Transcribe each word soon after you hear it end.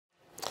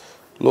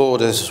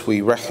Lord, as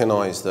we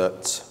recognise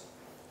that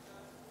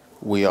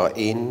we are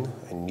in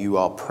and you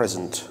are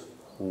present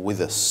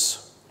with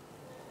us,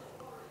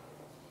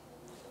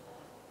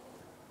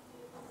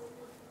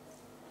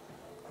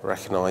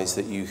 recognise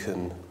that you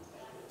can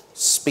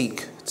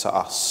speak to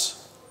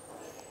us.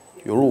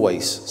 You're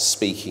always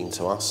speaking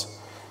to us.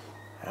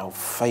 Our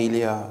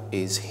failure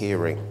is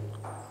hearing.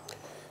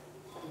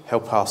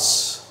 Help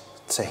us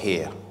to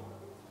hear.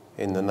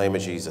 In the name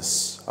of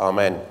Jesus.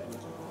 Amen.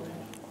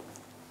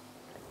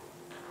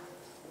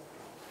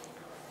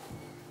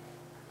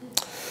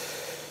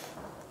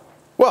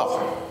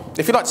 Well,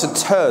 if you'd like to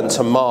turn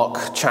to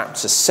Mark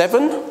chapter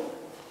 7,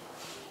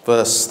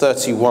 verse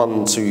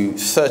 31 to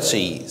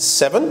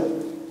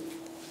 37.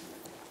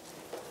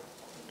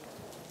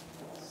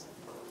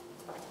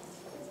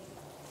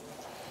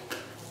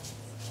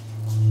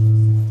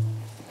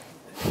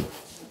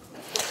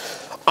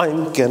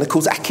 I'm gonna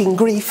cause acting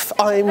grief.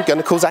 I'm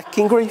gonna cause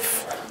acting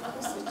grief.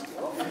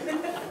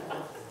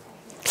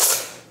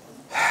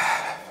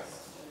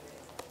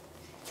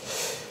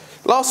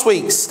 Last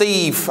week,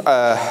 Steve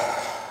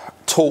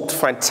talked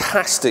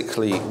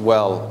fantastically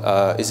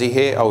well. Is he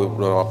here? Oh,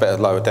 well, I better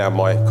lower down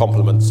my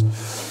compliments.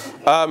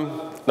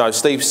 No,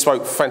 Steve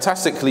spoke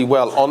fantastically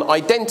well on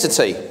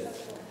identity.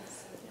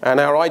 And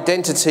our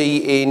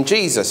identity in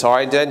Jesus, our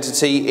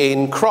identity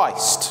in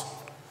Christ.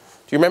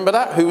 Do you remember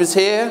that? Who was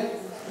here?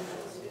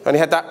 And he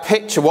had that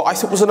picture, what I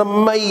thought was an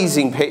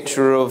amazing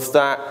picture of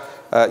that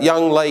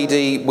young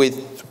lady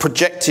with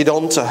projected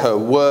onto her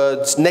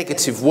words,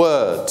 negative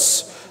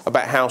words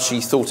about how she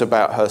thought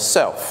about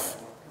herself.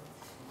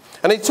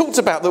 And he talked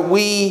about that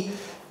we,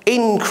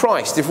 in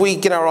Christ, if we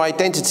get our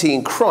identity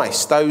in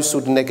Christ, those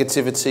sort of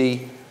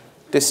negativity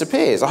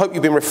disappears. I hope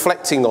you've been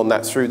reflecting on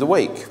that through the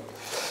week.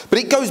 But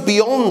it goes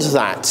beyond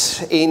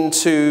that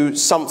into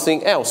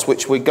something else,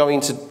 which we're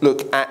going to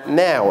look at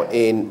now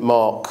in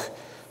Mark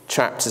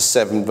chapter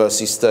 7,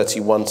 verses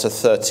 31 to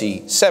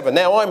 37.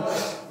 Now, I'm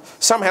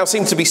somehow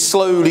seem to be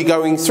slowly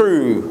going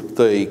through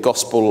the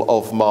Gospel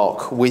of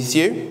Mark with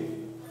you.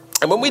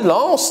 And when we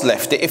last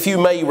left it, if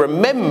you may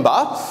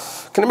remember,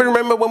 can anybody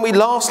remember when we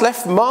last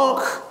left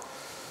Mark?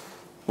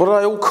 What did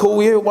I all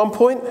call you at one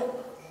point?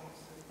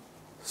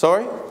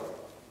 Sorry? We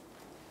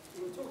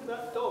were talking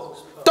about dogs.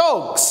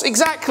 Dogs,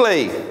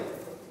 exactly. Do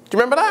you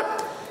remember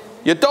that?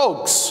 Your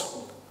dogs.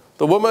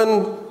 The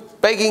woman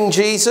begging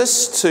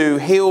Jesus to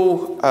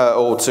heal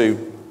or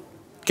to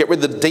get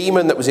rid of the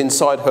demon that was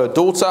inside her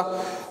daughter,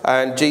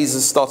 and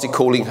Jesus started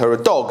calling her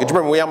a dog. And do you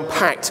remember we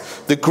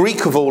unpacked the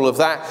Greek of all of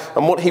that,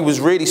 and what he was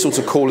really sort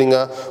of calling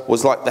her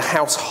was like the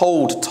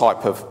household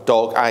type of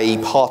dog, i.e.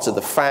 part of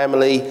the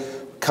family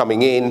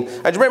coming in.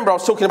 And do you remember I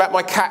was talking about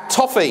my cat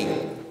Toffee?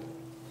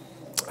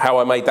 How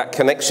I made that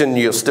connection,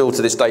 you're still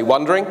to this day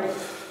wondering.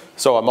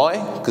 So am I,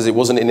 because it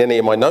wasn't in any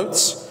of my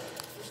notes.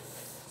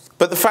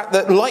 But the fact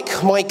that,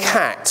 like my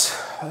cat,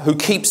 who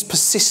keeps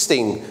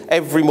persisting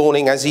every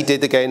morning, as he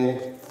did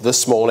again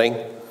this morning,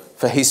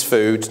 for his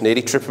food,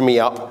 nearly tripping me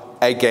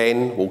up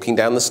again, walking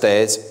down the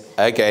stairs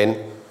again.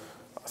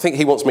 I think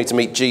he wants me to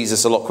meet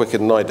Jesus a lot quicker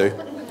than I do.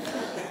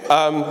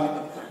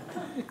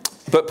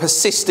 But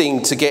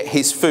persisting to get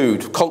his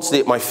food constantly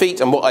at my feet,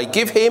 and what I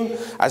give him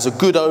as a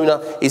good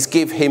owner is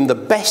give him the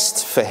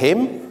best for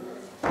him,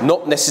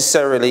 not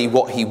necessarily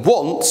what he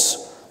wants,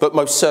 but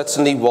most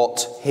certainly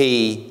what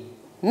he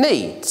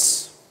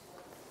needs.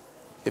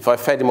 If I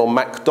fed him on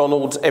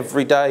McDonald's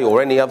every day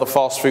or any other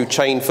fast food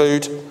chain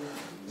food,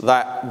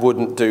 that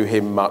wouldn't do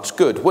him much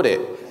good, would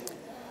it?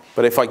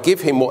 But if I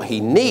give him what he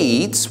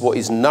needs, what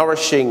is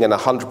nourishing and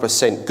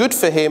 100% good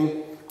for him,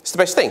 it's the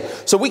best thing.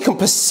 So we can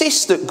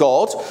persist at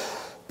God,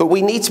 but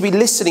we need to be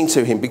listening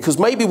to him, because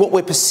maybe what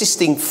we're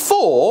persisting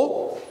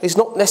for is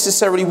not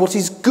necessarily what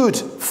is good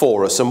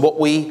for us and what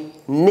we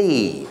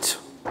need.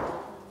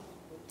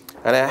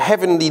 And our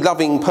heavenly,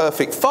 loving,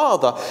 perfect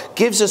Father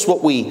gives us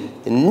what we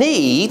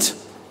need,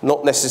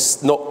 not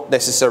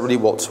necessarily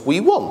what we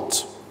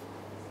want.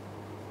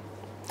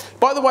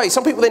 By the way,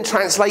 some people then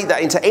translate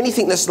that into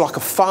anything that's like a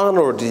fun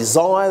or a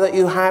desire that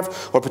you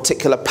have or a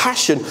particular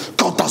passion.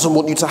 God doesn't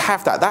want you to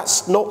have that.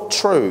 That's not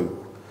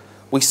true.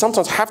 We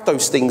sometimes have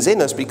those things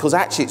in us because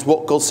actually it's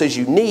what God says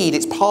you need.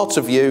 It's part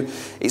of you.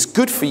 It's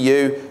good for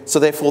you. So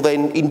therefore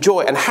then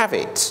enjoy it and have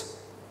it.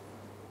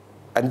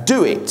 And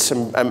do it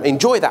and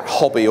enjoy that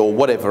hobby or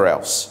whatever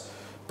else.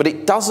 But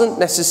it doesn't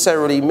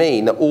necessarily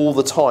mean that all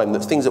the time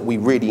that things that we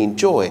really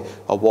enjoy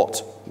are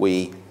what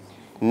we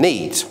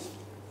need.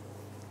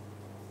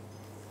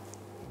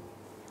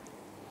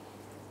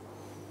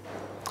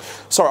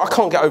 Sorry, I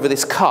can't get over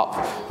this cup.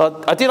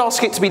 I did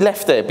ask it to be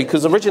left there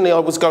because originally I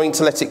was going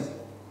to let it...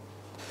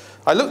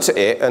 I looked at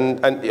it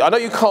and I know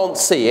you can't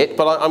see it,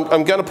 but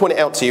I'm going to point it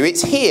out to you.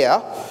 It's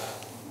here.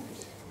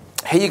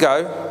 Here you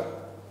go.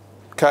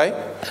 Okay?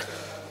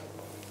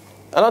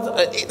 And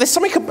there's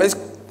something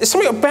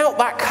about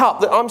that cup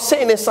that I'm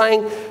sitting there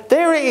saying,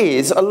 there it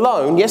is,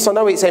 alone. Yes, I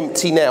know it's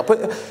empty now,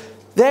 but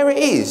there it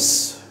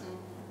is.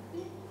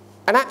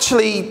 And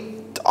actually,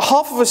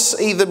 half of us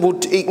either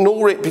would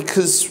ignore it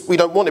because we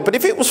don't want it. But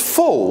if it was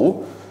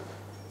full,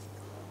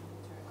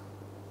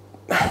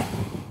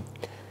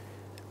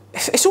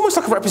 It's almost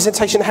like a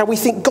representation of how we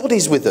think God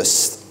is with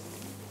us.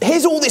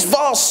 Here's all this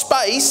vast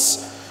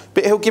space,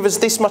 but he'll give us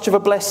this much of a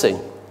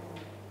blessing.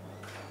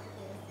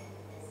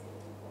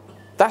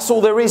 That's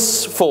all there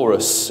is for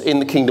us in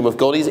the kingdom of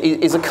God,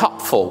 is a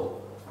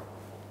cupful.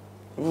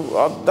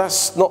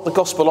 That's not the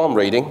gospel I'm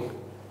reading.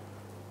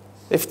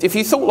 If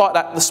you thought like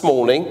that this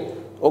morning,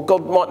 or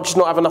God might just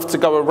not have enough to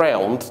go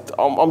around,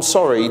 I'm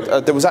sorry.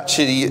 There was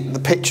actually,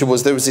 the picture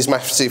was, there was this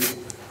massive,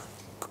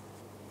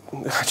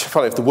 actually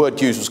funny if the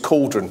word used was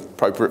cauldron,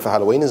 appropriate for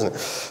Halloween, isn't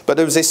it? But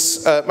there was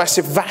this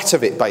massive vat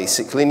of it,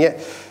 basically, and yet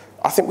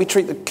I think we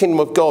treat the kingdom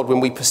of God, when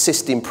we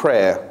persist in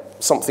prayer,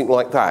 something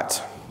like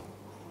that.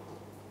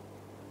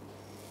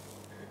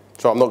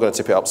 So I'm not going to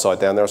tip it upside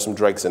down. There are some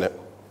dregs in it.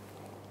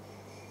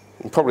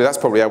 And that's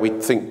probably how we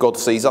think God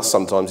sees us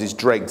sometimes, is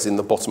dregs in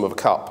the bottom of a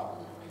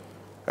cup.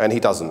 And he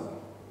doesn't.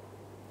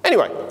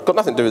 Anyway, got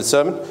nothing to do with the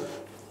sermon,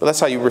 but that's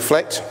how you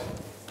reflect.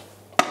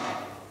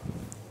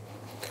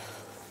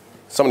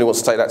 Somebody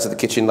wants to take that to the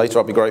kitchen later,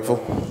 I'll be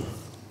grateful.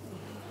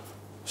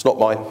 It's not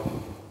mine.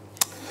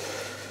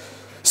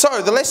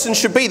 So the lesson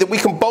should be that we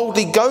can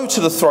boldly go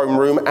to the throne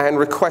room and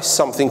request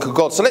something of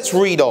God. So let's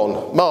read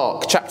on.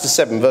 Mark chapter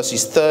 7,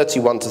 verses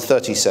 31 to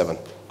 37.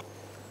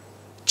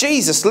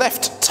 Jesus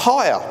left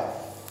Tyre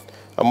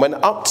and went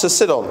up to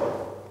Sidon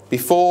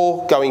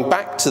before going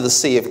back to the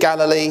Sea of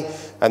Galilee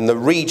and the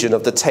region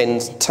of the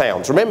 10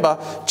 towns. Remember,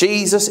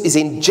 Jesus is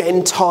in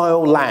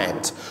Gentile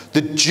land.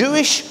 The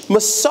Jewish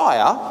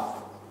Messiah,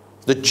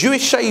 the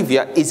Jewish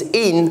Saviour, is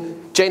in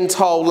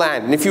Gentile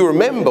land. And if you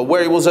remember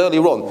where he was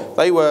earlier on,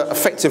 they were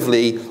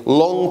effectively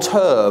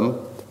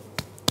long-term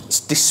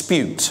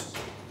dispute.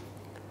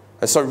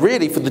 And so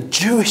really for the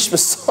Jewish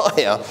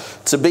Messiah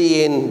to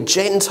be in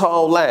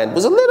Gentile land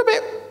was a little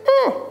bit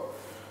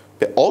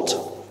odd.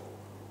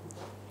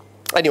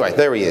 Anyway,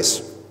 there he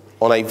is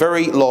on a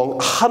very long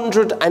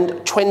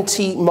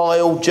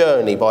 120-mile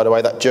journey, by the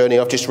way, that journey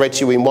I've just read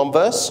to you in one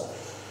verse.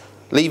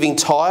 Leaving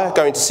Tyre,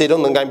 going to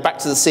Sidon, and going back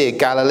to the Sea of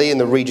Galilee in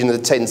the region of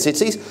the 10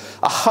 cities.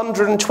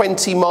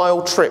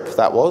 120-mile trip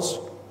that was.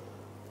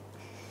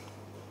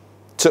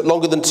 Took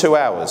longer than 2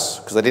 hours,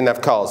 because they didn't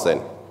have cars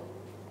then.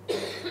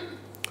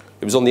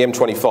 It was on the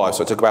M25,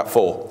 so it took about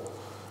 4.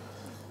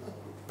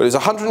 But it was a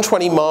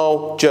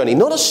 120-mile journey,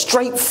 not a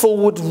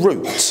straightforward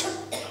route.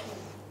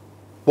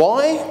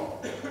 Why?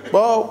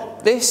 Well,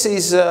 this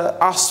is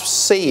us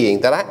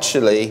seeing that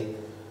actually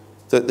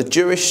that the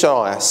Jewish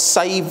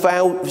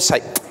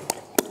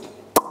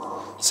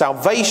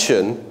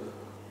salvation,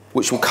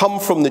 which will come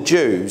from the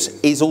Jews,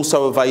 is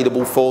also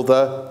available for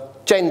the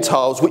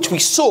Gentiles, which we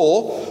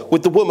saw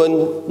with the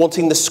woman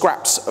wanting the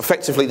scraps,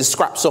 effectively the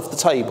scraps off the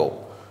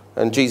table.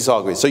 And Jesus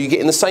argued. So you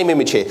get in the same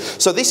image here.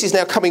 So this is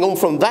now coming on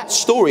from that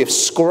story of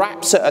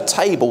scraps at a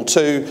table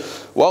to,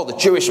 well, the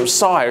Jewish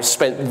Messiah has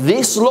spent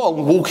this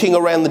long walking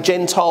around the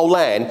Gentile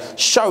land,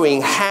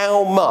 showing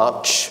how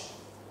much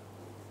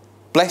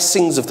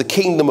blessings of the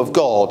kingdom of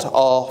God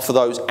are for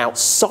those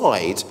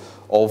outside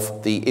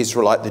of the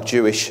Israelite, the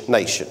Jewish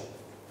nation.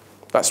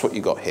 That's what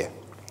you got here.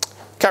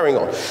 Carrying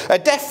on. A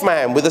deaf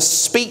man with a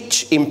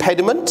speech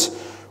impediment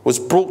was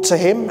brought to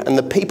him, and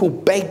the people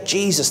begged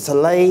Jesus to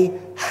lay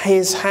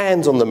his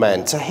hands on the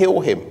man to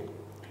heal him.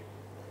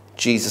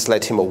 Jesus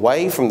led him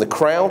away from the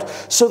crowd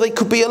so they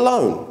could be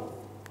alone.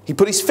 He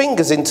put his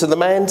fingers into the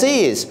man's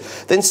ears.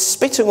 Then,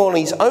 spitting on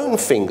his own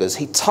fingers,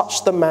 he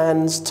touched the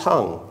man's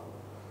tongue.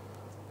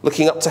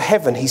 Looking up to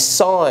heaven, he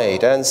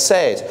sighed and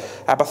said,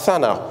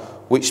 "Abbathana,"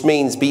 which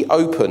means be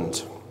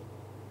opened.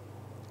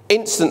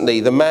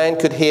 Instantly, the man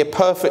could hear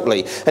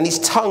perfectly, and his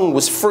tongue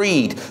was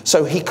freed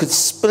so he could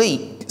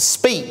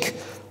speak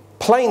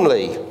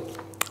plainly.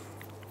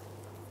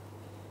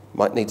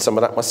 Might need some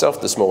of that myself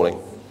this morning.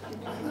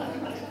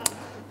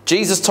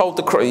 Jesus told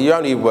the crowd, you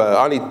only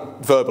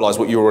verbalise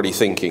what you're already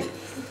thinking.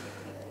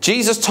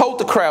 Jesus told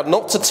the crowd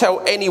not to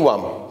tell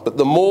anyone, but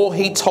the more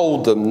he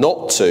told them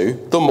not to,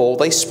 the more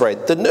they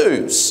spread the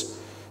news.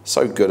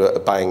 So good at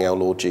obeying our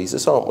Lord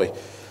Jesus, aren't we?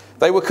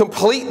 They were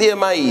completely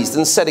amazed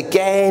and said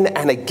again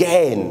and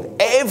again,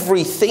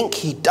 everything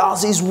he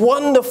does is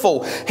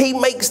wonderful. He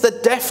makes the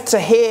deaf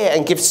to hear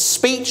and gives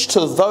speech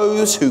to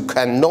those who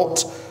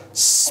cannot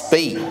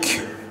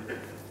speak.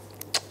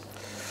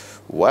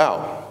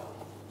 Wow.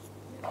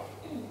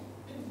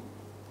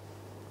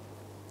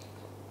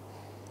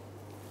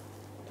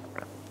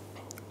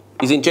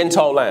 He's in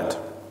Gentile land.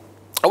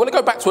 I want to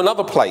go back to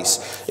another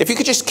place. If you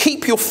could just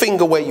keep your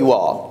finger where you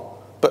are,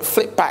 but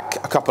flip back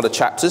a couple of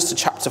chapters to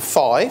chapter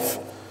 5.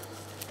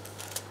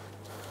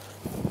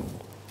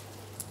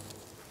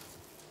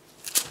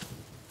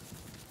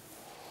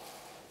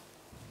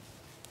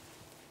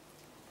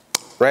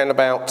 Round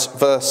about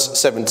verse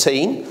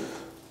 17.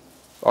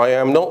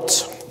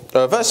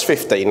 Verse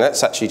 15.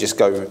 Let's actually just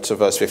go to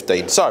verse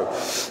 15. So,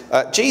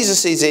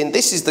 Jesus is in,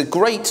 this is the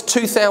great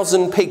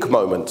 2,000 pig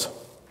moment.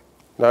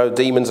 No,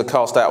 demons are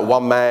cast out of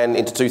one man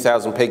into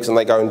 2,000 pigs and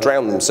they go and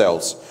drown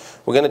themselves.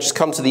 We're going to just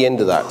come to the end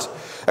of that.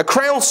 A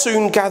crowd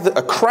soon gathered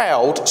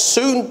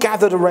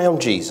around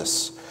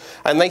Jesus,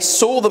 and they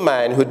saw the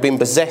man who had been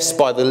possessed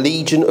by the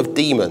legion of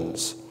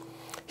demons.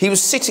 He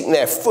was sitting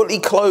there fully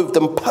clothed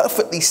and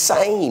perfectly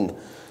sane,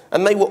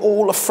 and they were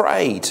all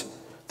afraid.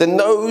 Then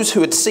those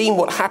who had seen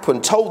what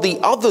happened told the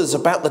others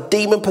about the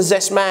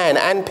demon-possessed man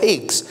and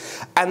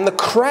pigs, and the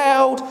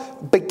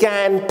crowd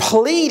began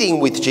pleading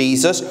with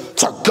Jesus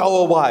to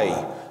go away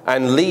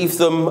and leave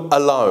them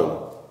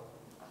alone.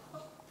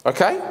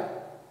 Okay?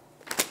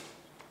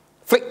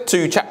 Flick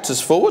 2 chapters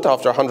forward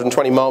after a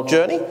 120-mile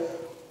journey.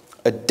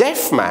 A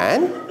deaf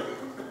man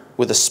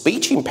with a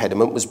speech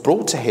impediment was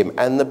brought to him,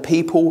 and the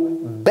people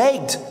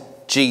begged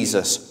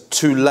Jesus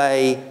to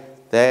lay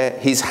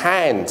his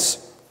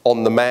hands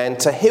on the man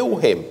to heal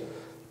him.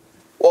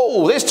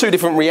 Whoa, there's 2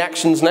 different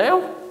reactions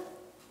now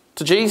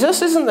to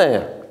Jesus, isn't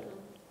there?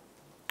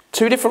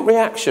 2 different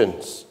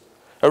reactions.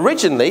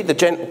 Originally, the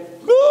gent,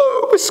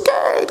 oh, we're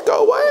scared,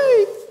 go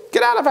away,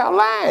 get out of our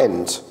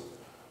land.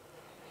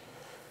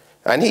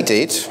 And he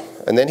did,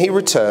 and then he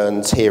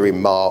returns here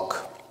in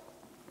Mark.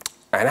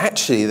 And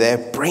actually, they're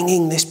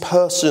bringing this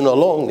person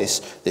along,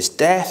 this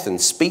deaf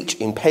and speech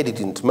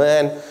impeded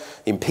man,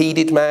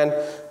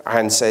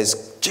 and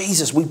says,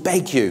 Jesus, we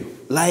beg you,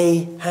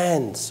 lay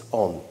hands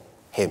on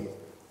him.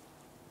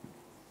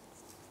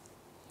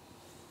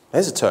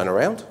 There's a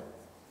turnaround.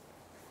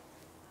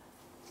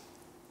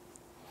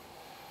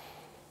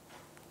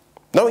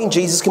 Knowing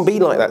Jesus can be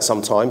like that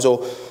sometimes,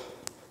 or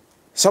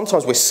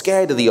sometimes we're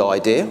scared of the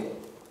idea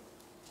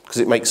because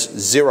it makes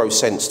 0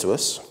 sense to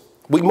us.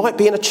 We might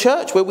be in a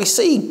church where we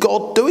see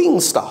God doing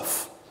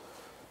stuff.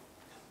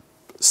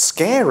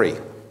 Scary.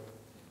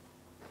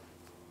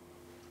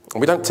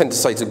 And we don't tend to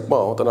say to,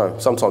 well, I don't know,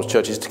 sometimes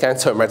churches can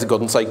turn around to God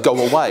and say, go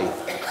away.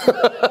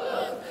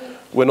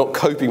 We're not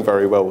coping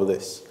very well with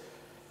this.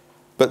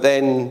 But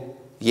then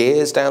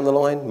years down the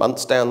line,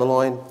 months down the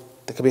line,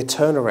 there can be a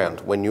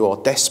turnaround when you are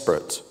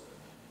desperate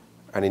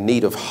and in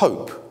need of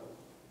hope.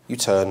 You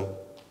turn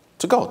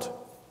to God.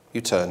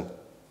 You turn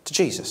to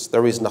Jesus.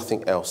 There is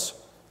nothing else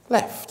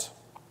left.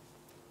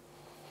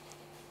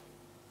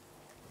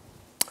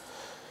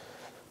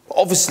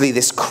 Obviously,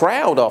 this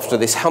crowd after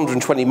this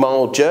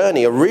 120-mile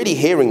journey are really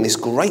hearing this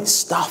great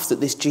stuff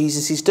that this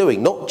Jesus is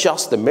doing. Not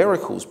just the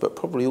miracles, but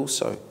probably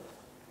also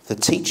the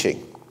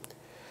teaching.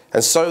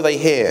 And so they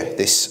hear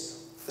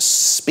this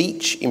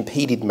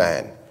speech-impeded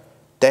man,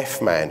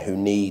 deaf man who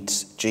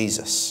needs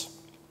Jesus.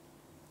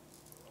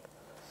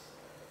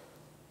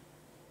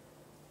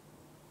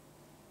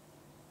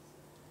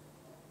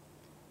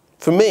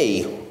 For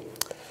me,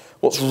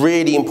 what's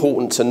really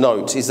important to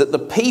note is that the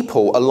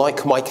people are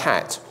like my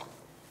cat.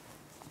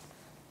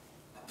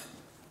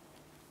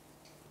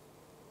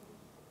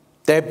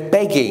 They're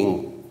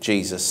begging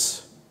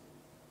Jesus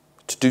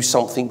to do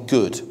something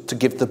good, to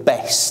give the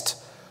best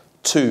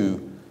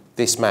to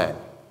this man.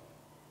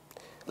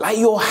 Lay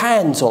your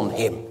hands on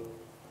him.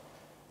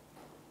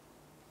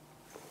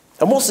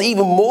 And what's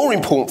even more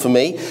important for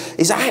me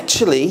is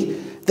actually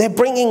they're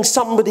bringing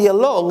somebody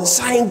along and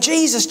saying,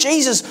 Jesus,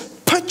 Jesus,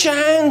 put your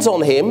hands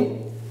on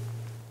him.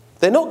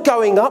 They're not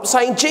going up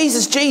saying,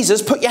 Jesus,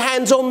 Jesus, put your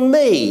hands on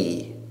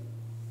me.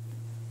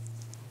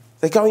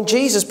 They're going,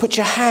 Jesus, put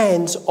your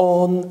hands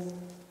on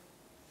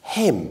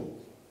him.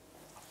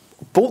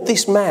 Brought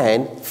this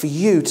man for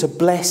you to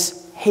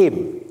bless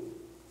him.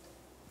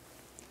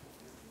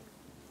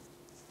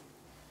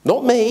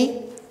 Not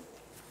me,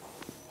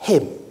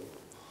 him.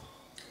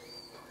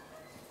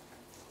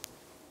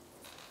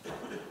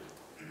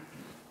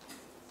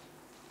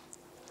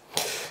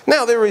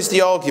 Now there is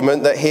the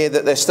argument that here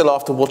that they're still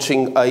after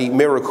watching a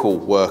miracle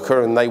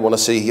worker and they want to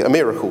see a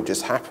miracle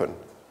just happen.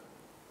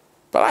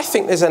 But I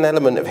think there's an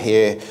element of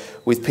here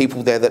with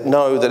people there that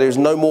know that there's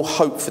no more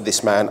hope for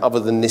this man other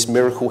than this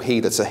miracle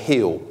healer to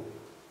heal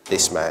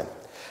this man.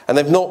 And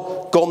they've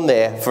not gone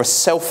there for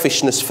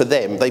selfishness for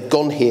them. They've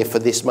gone here for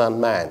this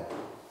man.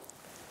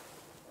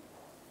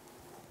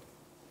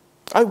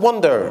 I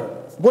wonder,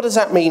 what does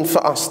that mean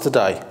for us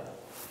today?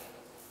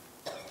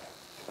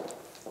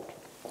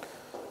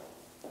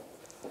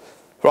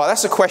 Right,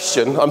 that's a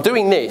question. I'm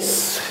doing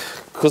this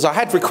because I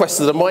had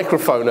requested a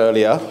microphone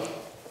earlier.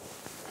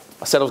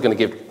 I said I was going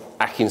to give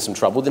Akin some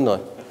trouble, didn't I?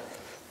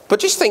 But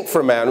just think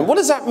for a moment, what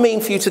does that mean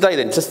for you today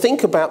then? To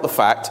think about the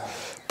fact,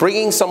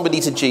 bringing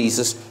somebody to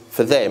Jesus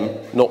for them,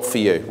 not for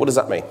you. What does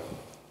that mean?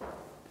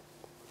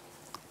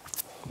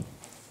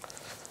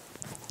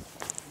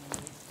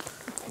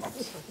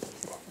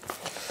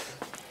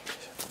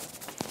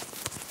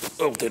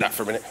 I'll do that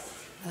for a minute.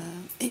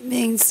 It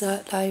means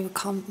that they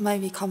will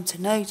maybe come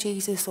to know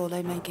Jesus, or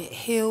they may get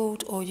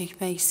healed, or you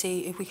may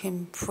see if we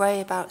can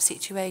pray about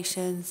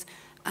situations,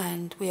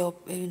 and we are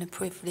in a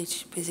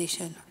privileged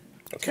position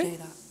to do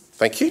that.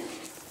 Thank you.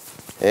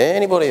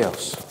 Anybody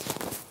else?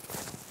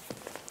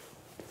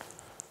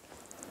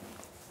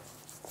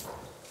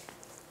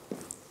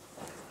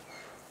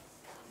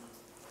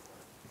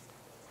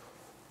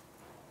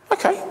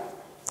 Okay.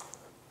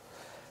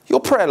 Your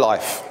prayer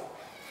life.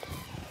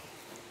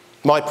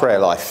 My prayer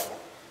life.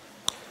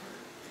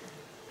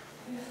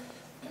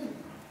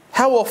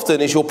 How often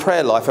is your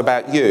prayer life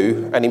about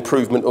you and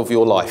improvement of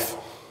your life?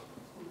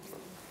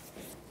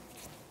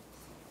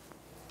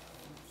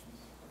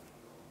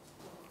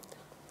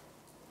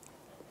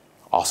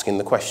 asking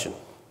the question.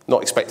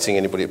 Not expecting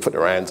anybody to put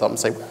their hands up and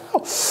say,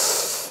 well,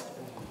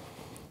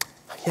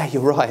 yeah,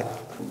 you're right.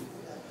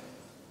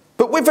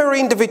 But we're very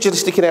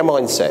individualistic in our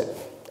mindset.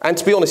 And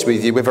to be honest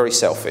with you, we're very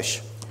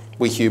selfish.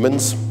 We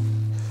humans,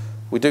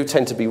 we do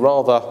tend to be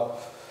rather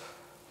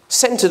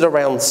centred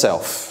around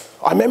self.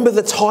 I remember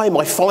the time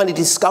I finally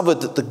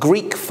discovered that the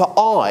Greek for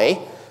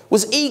I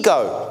was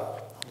ego.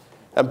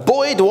 And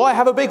boy, do I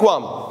have a big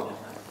one.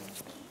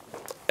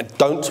 And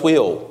don't we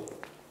all?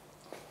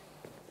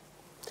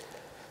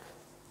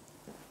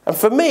 And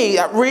for me,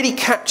 that really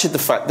captured the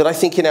fact that I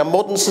think in our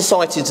modern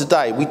society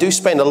today, we do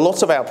spend a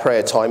lot of our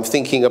prayer time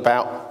thinking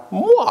about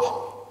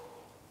moi.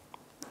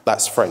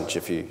 That's French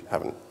if you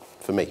haven't,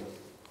 for me.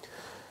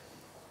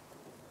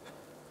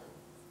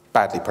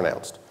 Badly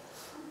pronounced.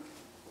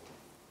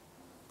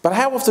 But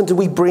how often do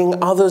we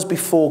bring others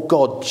before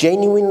God,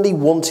 genuinely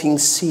wanting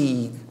to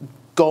see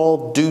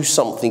God do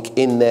something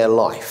in their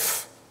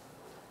life?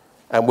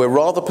 And we're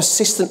rather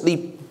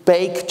persistently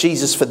beg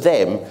Jesus for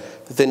them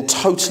than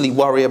totally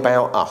worry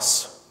about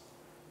us.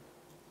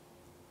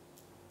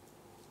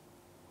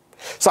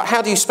 So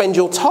how do you spend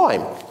your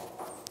time?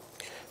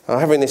 I'm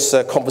having this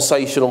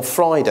conversation on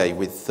Friday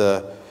with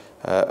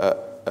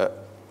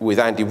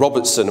Andy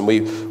Robertson, and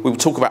we would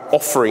talk about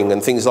offering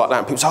and things like that.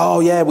 And people say, oh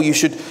yeah, well you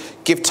should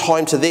give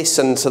time to this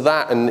and to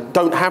that, and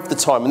don't have the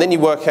time. And then you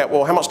work out,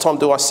 well, how much time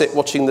do I sit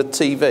watching the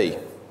TV?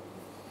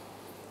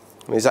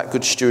 Is that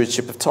good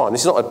stewardship of time?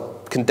 This is not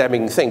a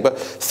condemning thing, but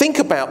think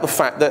about the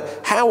fact that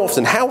how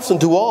often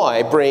do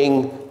I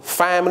bring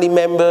family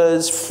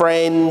members,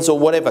 friends, or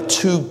whatever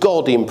to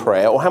God in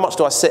prayer, or how much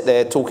do I sit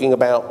there talking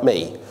about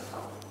me?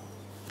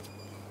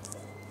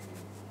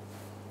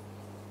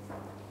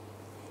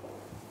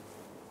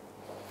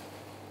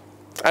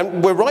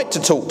 And we're right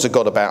to talk to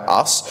God about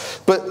us,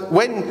 but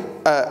when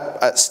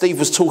Steve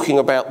was talking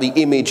about the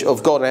image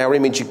of God and our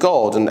image of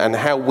God and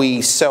how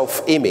we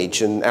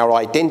self-image and our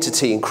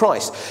identity in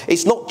Christ,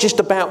 it's not just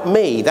about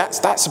me.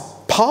 That's a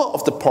part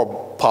of the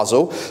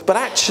puzzle, but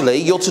actually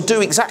you're to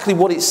do exactly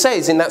what it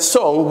says in that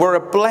song.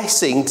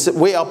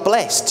 We are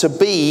blessed to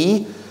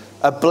be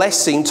a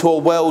blessing to a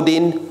world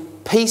in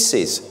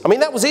pieces. I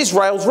mean, that was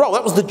Israel's role.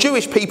 That was the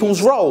Jewish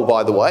people's role,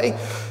 by the way.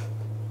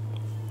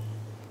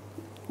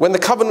 When the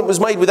covenant was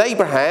made with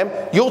Abraham,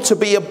 you're to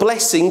be a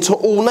blessing to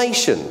all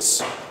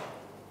nations.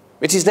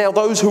 It is now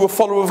those who are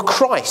followers of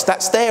Christ.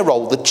 That's their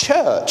role. The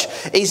church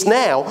is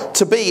now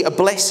to be a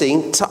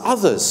blessing to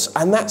others.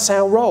 And that's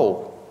our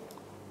role.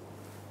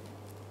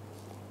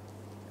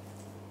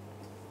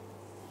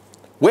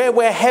 We're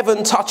where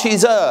heaven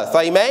touches earth.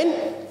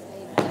 Amen?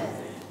 Amen?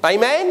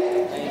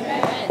 Amen?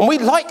 Amen. And we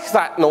like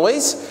that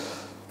noise.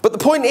 But the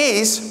point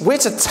is, we're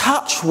to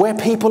touch where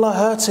people are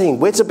hurting.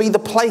 We're to be the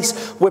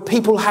place where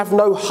people have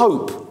no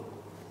hope.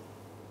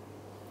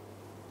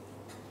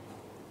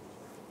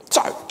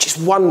 So, just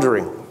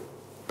wondering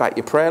about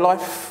your prayer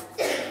life.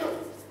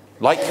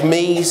 Like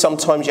me,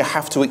 sometimes you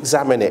have to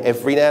examine it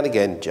every now and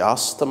again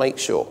just to make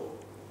sure.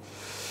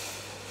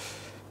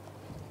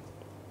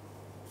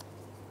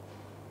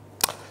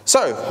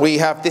 So, we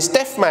have this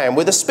deaf man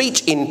with a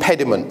speech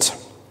impediment.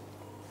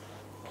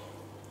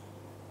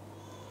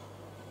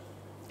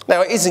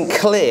 Now, it isn't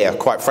clear,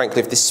 quite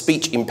frankly, if this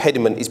speech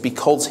impediment is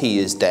because he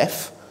is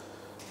deaf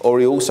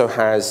or he also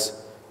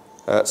has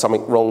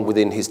something wrong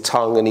within his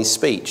tongue and his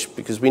speech.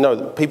 Because we know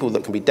that people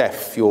that can be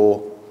deaf,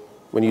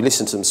 when you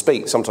listen to them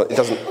speak, sometimes it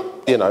doesn't,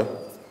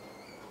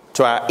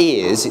 to our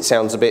ears, it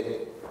sounds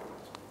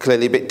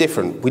clearly a bit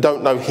different. We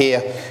don't know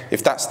here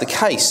if that's the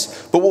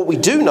case. But what we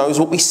do know is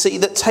what we see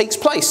that takes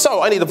place.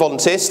 So, I need a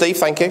volunteer. Steve,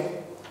 thank you.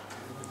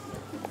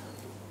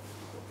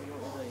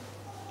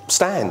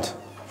 Stand.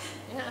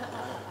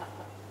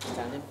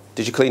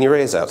 Did you clean your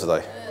ears out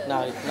today?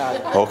 No.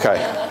 Okay.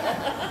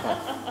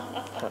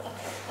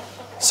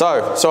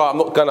 So I'm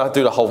not going to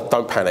do the whole,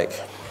 don't panic.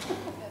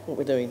 What are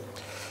we doing?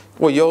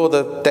 Well, you're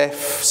the deaf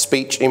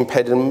speech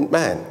impediment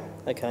man.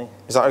 Okay.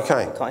 Is that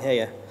okay? I can't hear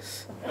you.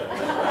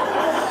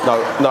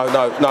 No,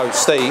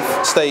 Steve.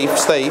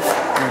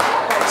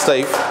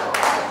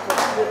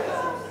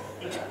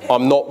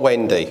 I'm not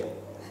Wendy.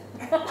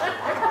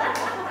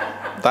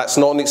 That's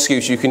not an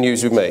excuse you can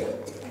use with me.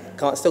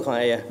 Still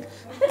can't hear you.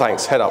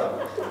 Thanks, head up.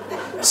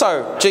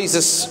 So,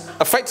 Jesus,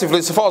 effectively,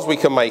 so far as we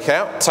can make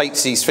out,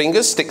 takes his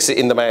fingers, sticks it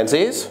in the man's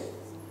ears.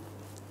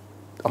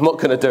 I'm not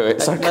going to do it,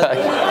 it's okay.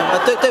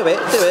 Do it.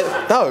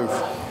 No.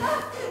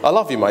 I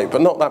love you, mate, but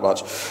not that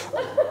much.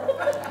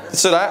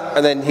 So that,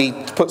 and then he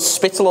puts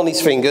spittle on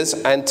his fingers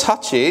and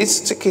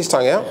sticks his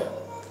tongue out,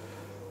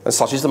 and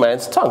touches the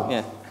man's tongue.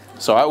 Yeah.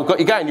 So I got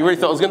you going. You really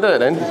thought I was going to do it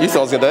then? You thought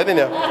I was going to do it,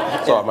 didn't you?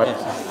 It's all right, mate.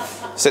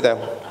 Yeah. Sit down.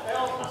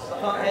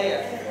 Can't hear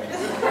you.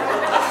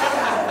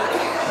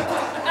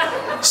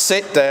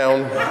 Sit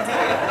down.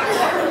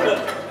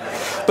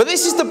 But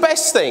this is the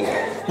best thing.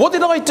 What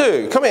did I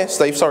do? Come here,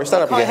 Steve. Sorry,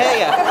 stand up again. I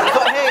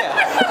can't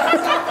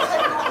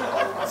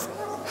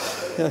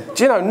hear you.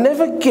 Do you know,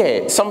 never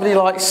get somebody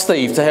like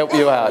Steve to help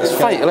you out. It's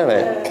fatal, isn't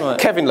it? Right.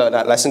 Kevin learned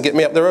that lesson, get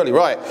me up there early.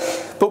 Right.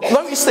 But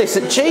notice this,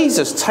 that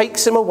Jesus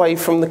takes him away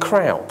from the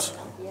crowd.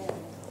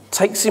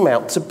 takes him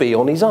out to be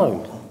on his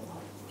own.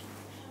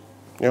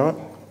 You all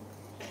right?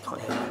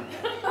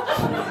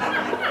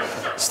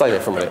 Stay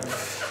there for a minute.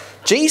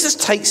 Jesus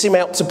takes him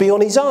out to be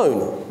on his own.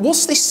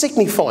 What's this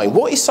signifying?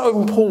 What is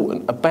so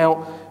important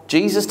about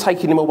Jesus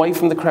taking him away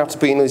from the crowd to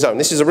be on his own?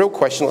 This is a real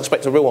question. I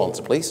expect a real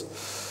answer, please.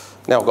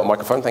 Now I've got a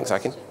microphone. Thanks,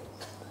 Akin.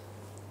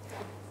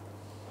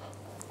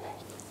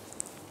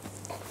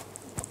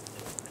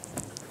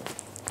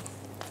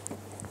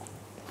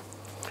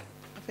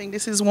 I think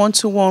this is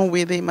one-to-one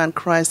with him and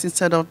Christ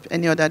instead of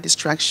any other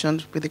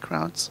distraction with the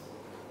crowds.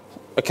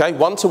 Okay,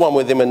 one-to-one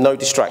with him and no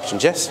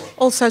distractions, yes?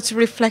 Also to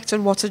reflect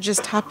on what had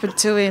just happened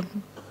to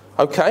him.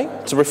 Okay,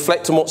 to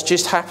reflect on what's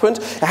just happened.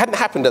 It hadn't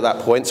happened at that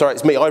point. Sorry,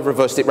 it's me. I've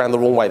reversed it round the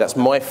wrong way. That's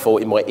my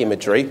fault in my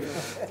imagery.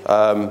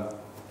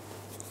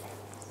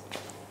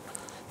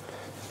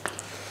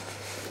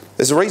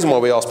 There's a reason why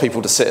we ask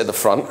people to sit at the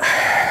front.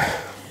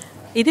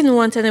 He didn't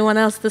want anyone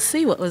else to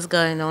see what was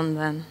going on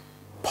then.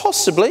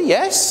 Possibly,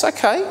 yes.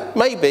 Okay,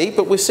 maybe.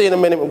 But we'll see in a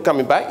minute when we're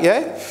coming back,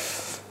 yeah?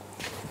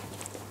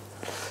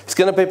 It's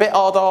going to be a bit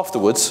hard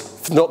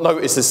afterwards to not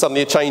notice there's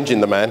suddenly a change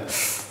in the man.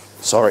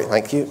 Sorry,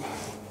 thank you.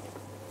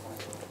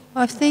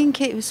 I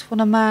think it was for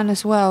the man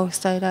as well,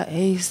 so that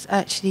he's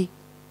actually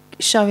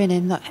showing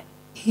him that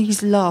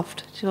he's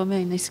loved. Do you know what I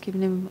mean? He's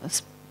giving him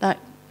that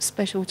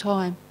special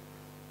time.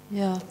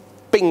 Yeah.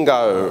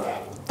 Bingo.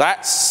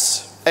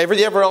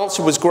 Every other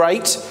answer was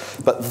great,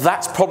 but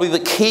that's probably the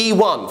key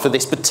one for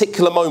this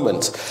particular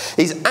moment,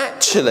 is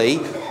actually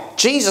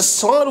Jesus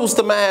sidles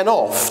the man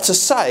off to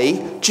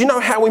say, do you know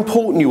how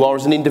important you are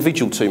as an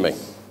individual to me?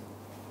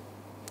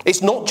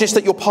 It's not just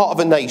that you're part of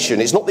a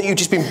nation. It's not that you've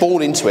just been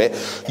born into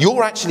it.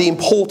 You're actually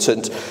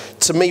important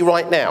to me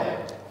right now.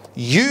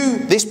 You,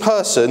 this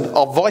person,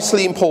 are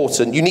vitally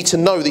important. You need to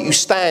know that you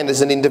stand as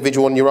an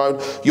individual on your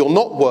own. You're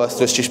not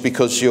worthless just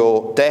because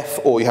you're deaf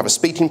or you have a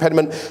speech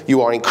impediment.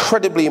 You are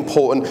incredibly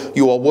important.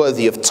 You are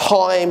worthy of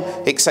time,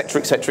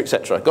 etc., etc.,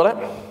 etc. Got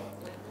it?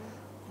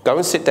 Go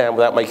and sit down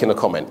without making a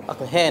comment. I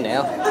can hear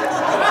now.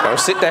 Go and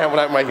sit down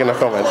without making a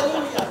comment.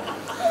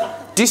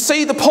 Do you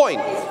see the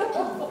point?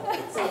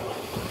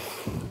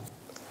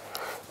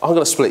 I'm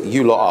going to split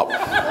you lot up.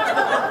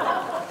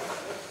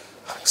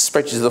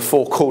 Spread you to the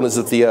four corners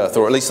of the earth,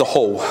 or at least the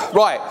whole.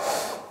 Right.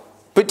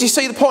 But do you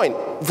see the point?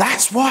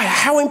 That's why.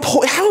 How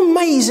important, how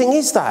amazing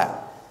is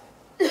that?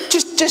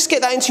 Just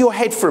get that into your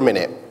head for a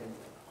minute.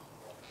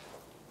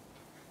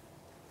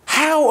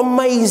 How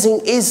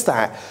amazing is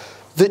that?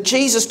 That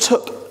Jesus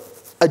took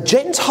a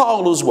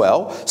Gentile as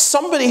well,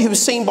 somebody who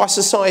was seen by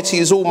society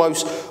as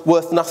almost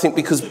worth nothing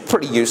because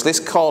pretty useless,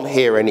 can't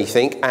hear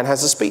anything, and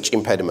has a speech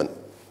impediment.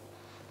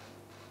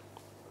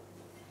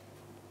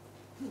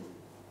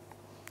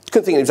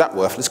 Couldn't think he was that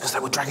worthless because they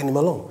were dragging him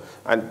along.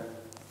 And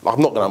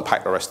I'm not going to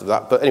unpack the rest of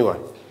that, but anyway.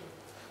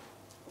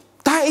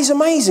 That is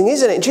amazing,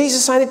 isn't it?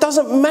 Jesus saying it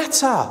doesn't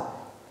matter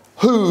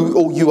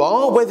who or you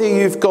are, whether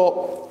you've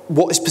got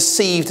what is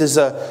perceived as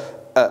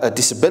a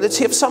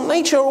disability of some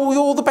nature, or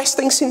you're the best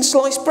thing since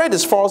sliced bread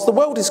as far as the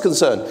world is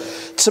concerned.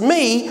 To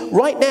me,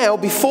 right now,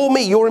 before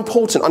me, you're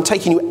important. I'm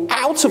taking you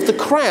out of the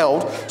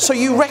crowd so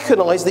you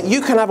recognise that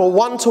you can have a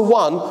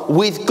one-to-one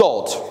with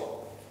God.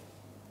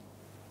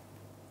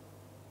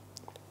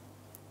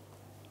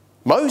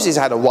 Moses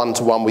had a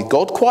one-to-one with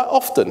God quite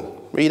often.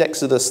 Read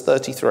Exodus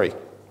 33.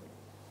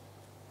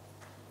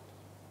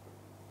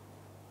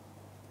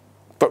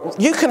 But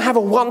you can have a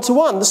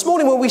one-to-one. This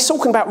morning when we were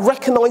talking about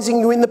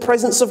recognising you in the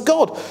presence of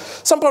God,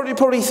 somebody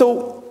probably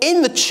thought,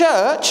 in the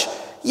church,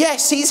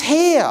 yes, he's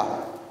here.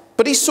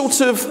 But he's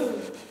sort of,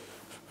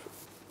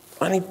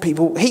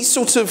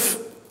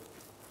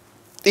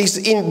 he's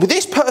in with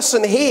this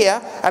person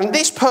here and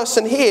this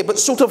person here, but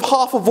sort of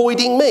half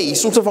avoiding me,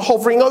 sort of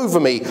hovering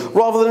over me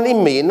rather than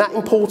in me, and that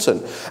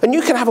important. And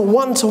you can have a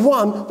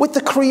one-to-one with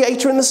the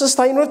creator and the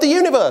sustainer of the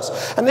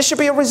universe. And there should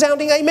be a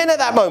resounding amen at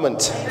that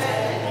moment.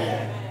 Amen.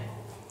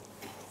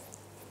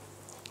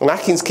 And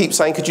Atkins keeps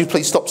saying, could you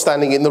please stop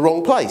standing in the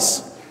wrong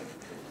place?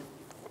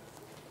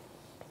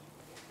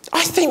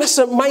 I think that's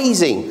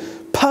amazing.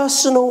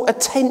 Personal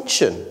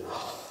attention.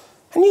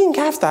 And you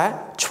can have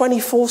that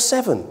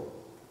 24/7.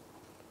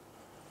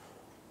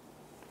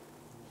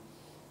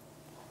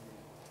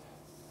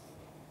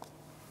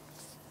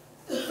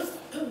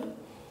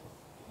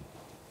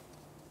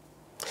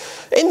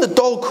 In the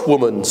dog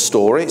woman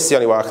story, it's the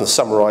only way I can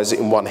summarise it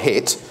in one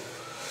hit,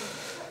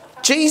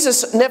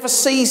 Jesus never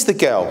sees the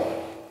girl.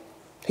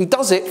 He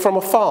does it from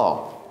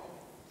afar.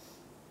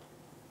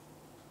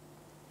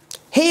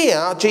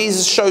 Here,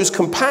 Jesus shows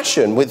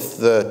compassion with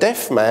the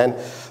deaf man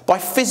by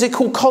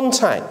physical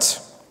contact.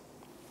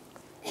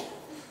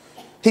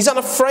 He's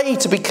unafraid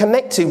to be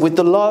connected with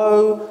the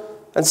low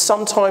and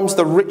sometimes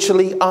the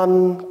ritually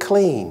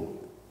unclean.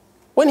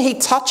 When he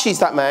touches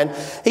that man,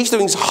 he's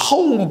doing a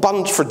whole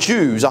bunch for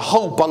Jews, a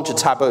whole bunch of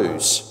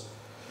taboos.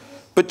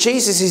 But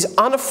Jesus is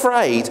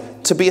unafraid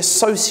to be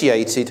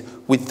associated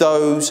with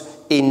those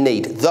in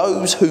need,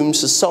 those whom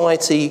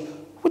society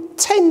would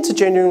tend to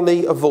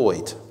genuinely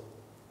avoid.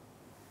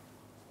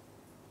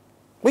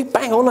 We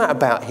bang on that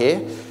about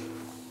here.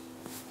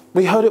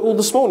 We heard it all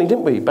this morning,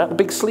 didn't we? About the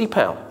big sleep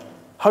out,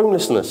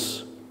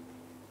 homelessness.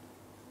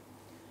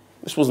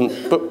 This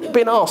wasn't, but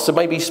being asked to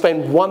maybe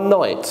spend one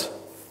night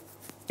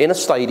in a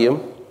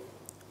stadium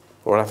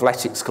or an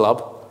athletics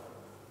club,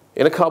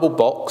 in a cardboard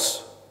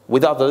box,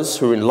 with others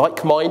who are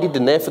like-minded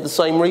and there for the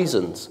same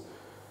reasons.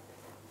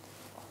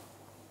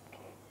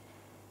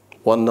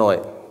 One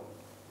night.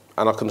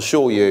 And I can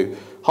assure you,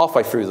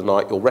 halfway through the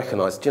night, you'll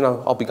recognise, do you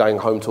know, I'll be going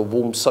home to a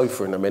warm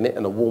sofa in a minute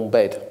and a warm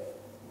bed.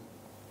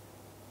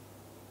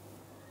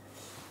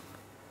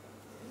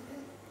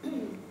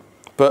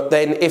 But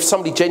then if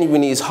somebody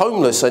genuinely is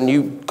homeless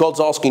and God's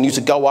asking you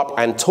to go up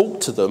and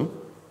talk to them,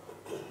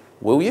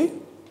 will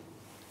you?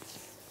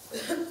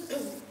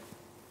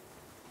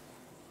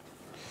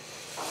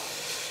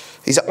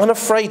 He's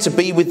unafraid to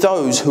be with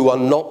those who are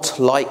not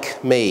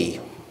like me.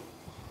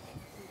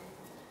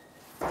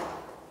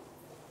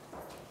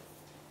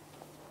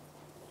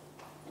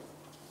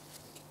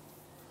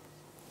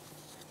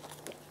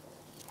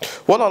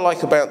 What I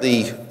like about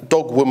the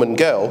dog woman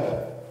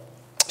girl,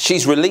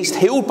 she's released,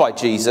 healed by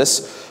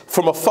Jesus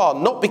from afar,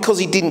 not because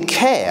he didn't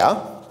care,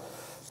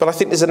 but I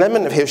think there's an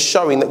element of here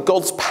showing that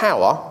God's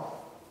power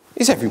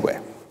is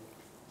everywhere.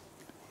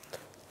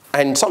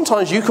 And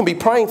sometimes you can be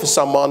praying for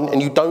someone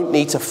and you don't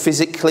need to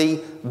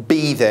physically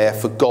be there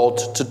for God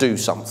to do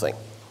something.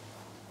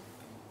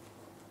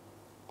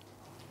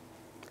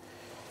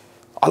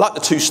 I like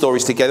the two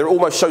stories together. It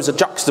almost shows a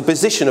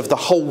juxtaposition of the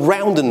whole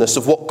roundedness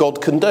of what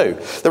God can do.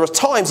 There are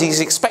times he's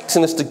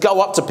expecting us to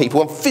go up to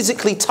people and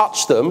physically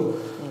touch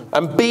them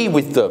and be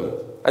with them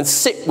and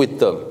sit with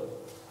them.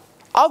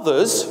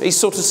 Others, he's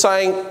sort of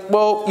saying,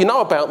 well, you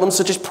know about them,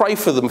 so just pray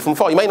for them from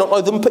afar. You may not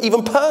know them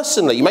even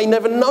personally. You may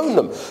never know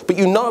them, but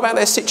you know about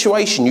their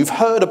situation. You've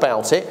heard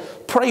about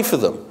it. Pray for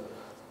them.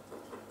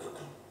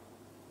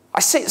 I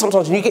see it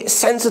sometimes and you get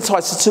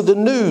sensitised to the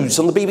news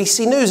on the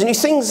BBC News and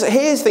you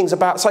hear things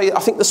about, say, I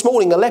think this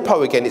morning,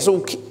 Aleppo again, it's all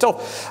kicked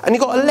off. And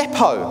you've got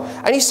Aleppo.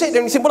 And you sit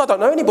there and you think, well, I don't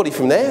know anybody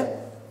from there.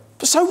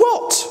 But so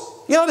what?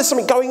 You know, there's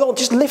something going on.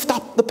 Just lift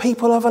up the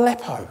people of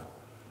Aleppo.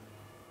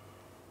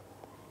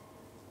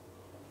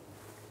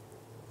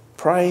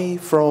 Pray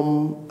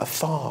from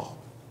afar.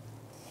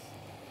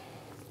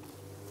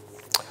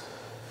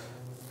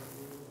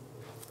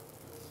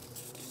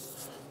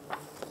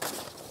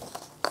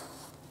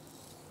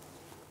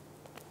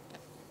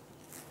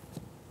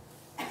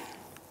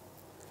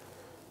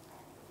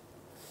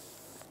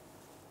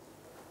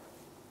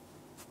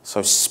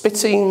 So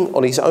spitting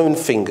on his own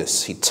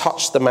fingers, he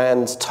touched the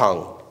man's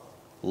tongue,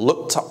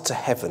 looked up to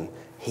heaven,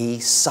 he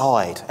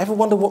sighed. Ever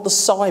wonder what the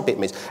sigh bit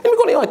means? Anyone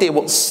got any idea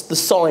what the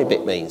sigh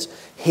bit means?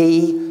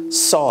 He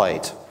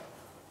sighed. Do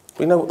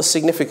we know what the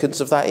significance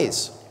of that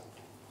is?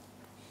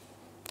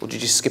 Or did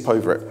you just skip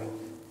over it?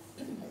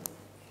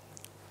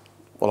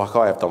 Well, like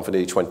I have done for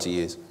nearly 20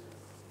 years.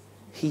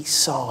 He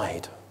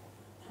sighed.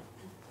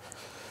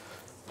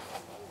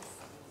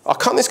 I'll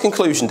come to this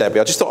conclusion, Debbie.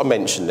 I just thought I'd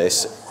mention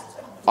this.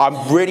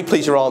 I'm really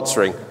pleased you're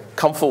answering.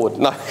 Come forward.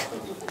 No.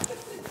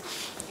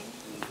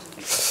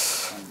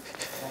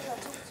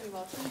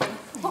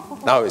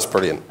 No, it's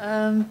brilliant.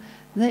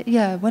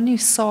 Yeah, when you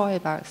sigh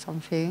about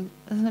something,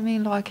 doesn't it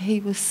mean like he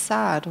was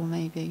sad, or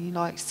maybe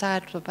like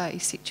sad about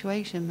his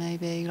situation,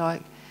 maybe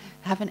like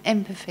having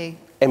empathy?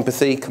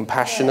 Empathy,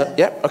 compassionate.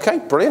 Yeah. Okay,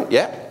 brilliant.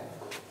 Yeah.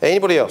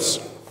 Anybody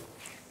else?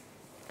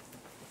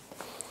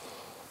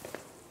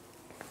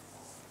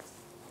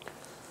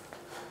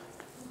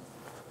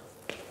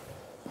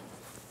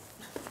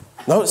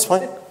 No, it's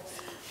fine.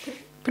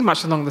 Pretty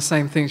much along the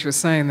same things you were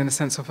saying, in the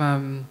sense of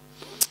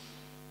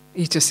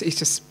he's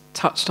just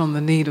touched on the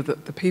need of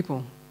the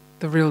people,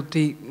 the real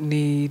deep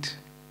need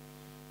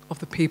of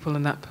the people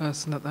and that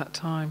person at that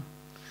time.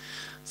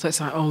 So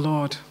it's like, oh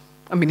Lord.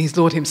 I mean, he's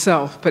Lord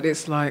himself, but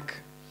it's like,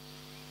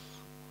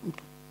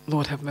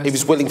 Lord have mercy. He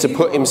was willing to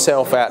put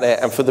himself out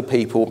there and for the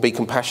people, be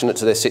compassionate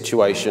to their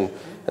situation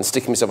and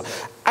stick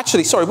himself.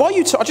 Actually, sorry, while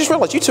you two, I just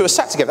realised you two are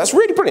sat together. That's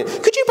really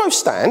brilliant. Could you both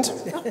stand?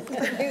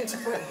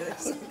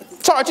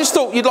 Sorry, I just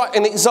thought you'd like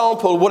an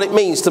example of what it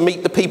means to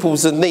meet the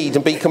people's in need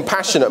and be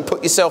compassionate and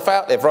put yourself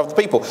out there for other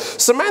people.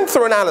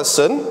 Samantha and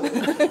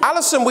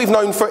Alison we've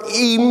known for an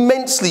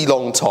immensely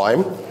long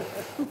time.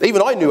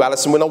 Even I knew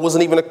Alison when I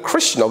wasn't even a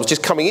Christian. I was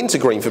just coming into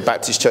Greenford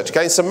Baptist Church.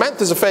 Okay,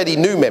 Samantha's a fairly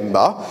new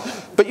member.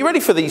 But you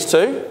ready for these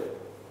two?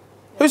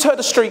 Who's heard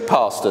of street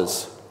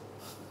pastors?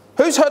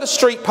 Who's heard of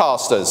street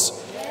pastors?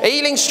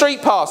 Ealing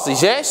street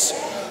pastors,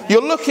 yes?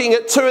 You're looking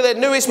at two of their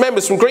newest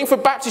members from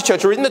Greenford Baptist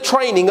Church who are in the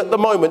training at the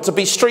moment to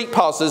be street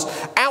pastors,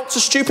 out to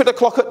stupid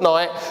o'clock at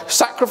night,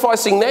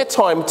 sacrificing their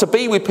time to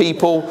be with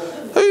people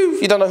who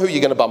you don't know who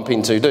you're going to bump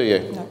into, do you?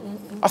 No.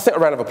 I think a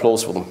round of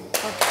applause for them.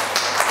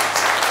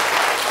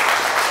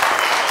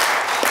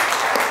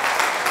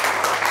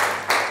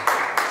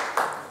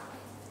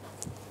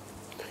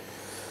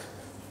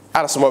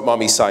 Alison won't mind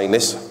me saying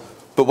this,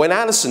 but when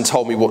Alison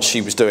told me what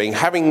she was doing,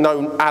 having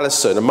known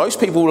Alison, and most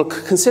people will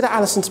consider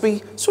Alison to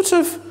be sort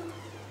of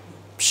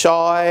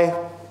shy,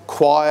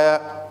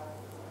 quiet,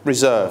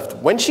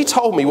 reserved. When she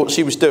told me what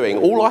she was doing,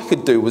 all I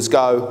could do was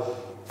go,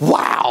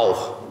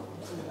 wow,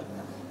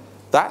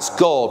 That's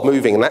God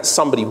moving, and that's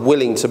somebody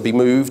willing to be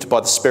moved by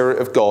the Spirit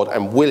of God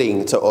and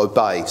willing to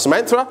obey.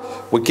 Samantha,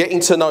 we're getting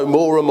to know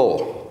more and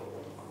more.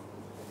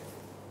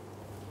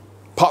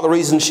 Part of the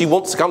reason she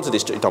wants to come to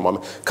this church, don't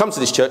mind me, come to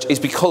this church is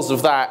because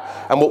of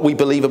that and what we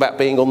believe about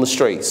being on the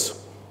streets.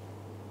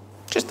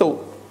 Just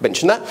thought,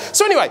 mention that.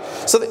 So anyway,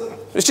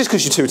 it's just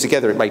because you two are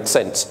together, it made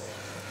sense.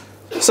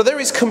 So there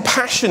is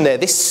compassion there.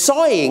 This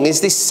sighing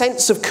is this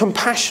sense of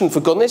compassion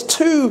for God. And there's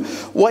two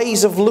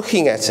ways of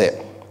looking at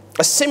it.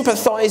 A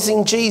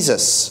sympathizing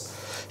Jesus.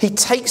 He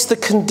takes the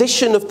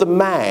condition of the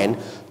man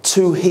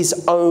to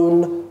his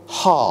own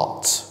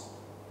heart.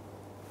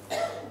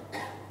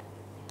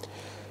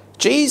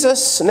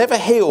 Jesus never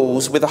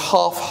heals with a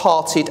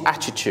half-hearted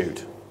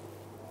attitude.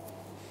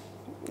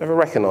 Ever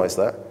recognise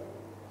that?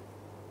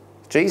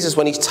 Jesus,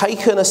 when he's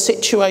taken a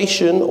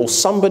situation or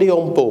somebody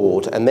on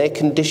board and their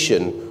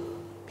condition,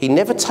 he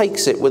never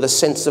takes it with a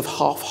sense of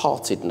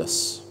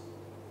half-heartedness.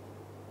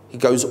 He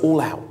goes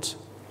all out.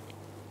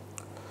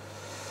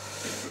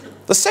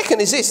 The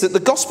second is this, that the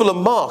Gospel of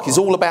Mark is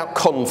all about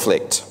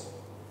conflict.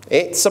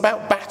 It's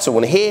about battle.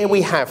 And here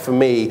we have, for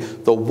me,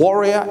 the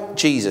warrior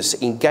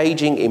Jesus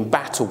engaging in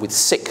battle with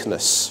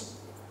sickness.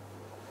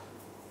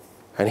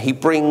 And he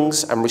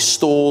brings and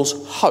restores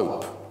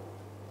hope.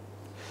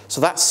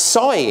 So that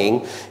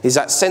sighing is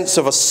that sense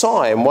of a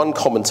sigh, and one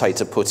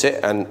commentator put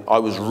it, and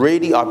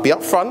I'll be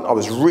up front, I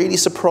was really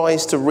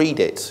surprised to read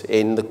it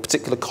in the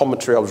particular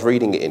commentary I was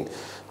reading it in.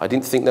 I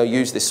didn't think they'll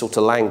use this sort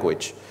of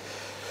language.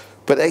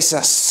 But it's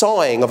a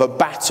sighing of a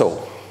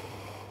battle.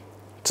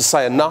 To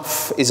say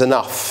enough is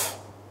enough.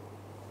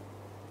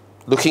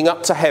 Looking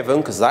up to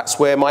heaven, because that's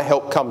where my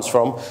help comes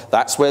from,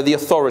 that's where the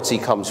authority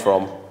comes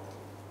from,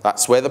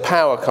 that's where the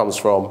power comes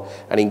from,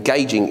 and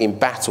engaging in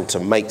battle to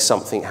make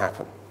something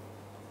happen.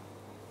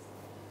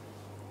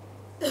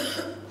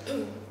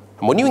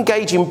 And when you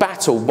engage in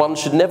battle, one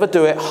should never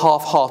do it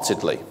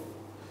half-heartedly.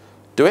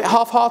 Do it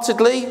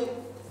half-heartedly,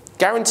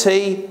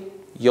 guarantee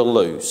you'll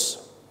lose.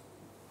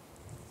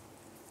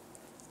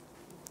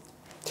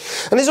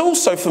 And there's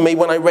also, for me,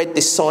 when I read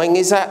this sighing,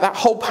 is that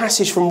whole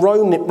passage from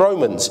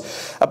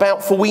Romans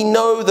about, for we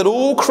know that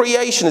all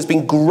creation has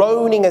been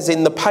groaning as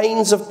in the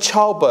pains of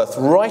childbirth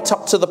right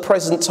up to the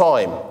present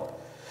time.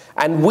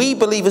 And we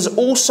believers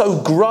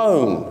also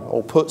groan,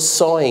 or put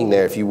sighing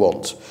there if you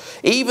want,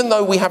 even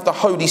though we have the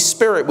Holy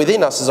Spirit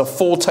within us as a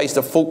foretaste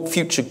of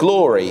future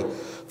glory,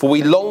 for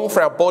we long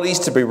for our bodies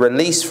to be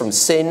released from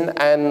sin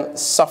and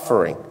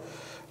suffering.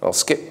 I'll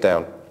skip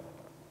down.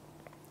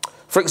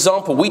 For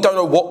example, we don't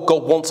know what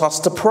God wants us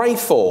to pray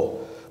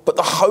for, but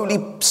the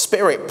Holy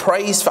Spirit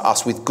prays for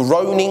us with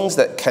groanings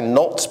that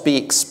cannot be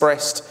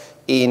expressed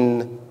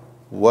in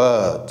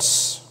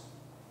words.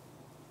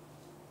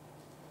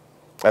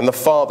 And the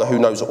Father, who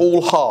knows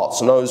all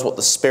hearts, knows what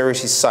the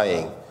Spirit is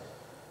saying.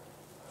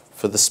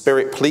 For the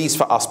Spirit pleads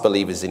for us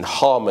believers in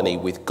harmony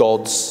with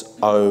God's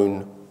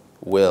own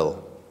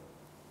will.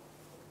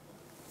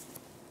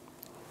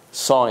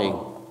 Sighing.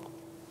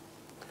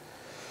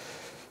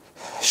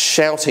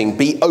 Shouting,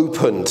 be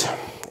opened.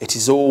 It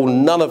is all,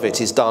 none of it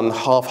is done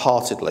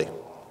half-heartedly.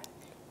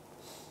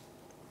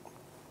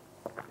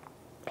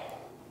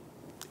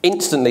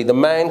 Instantly, the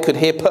man could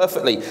hear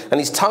perfectly, and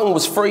his tongue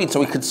was freed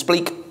so he could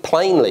speak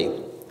plainly.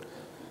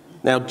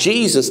 Now,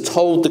 Jesus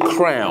told the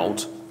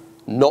crowd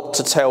not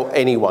to tell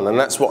anyone, and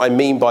that's what I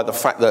mean by the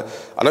fact that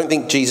I don't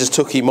think Jesus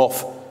took him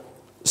off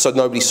so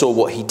nobody saw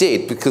what he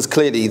did, because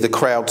clearly the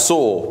crowd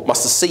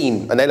must have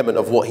seen an element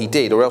of what he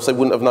did, or else they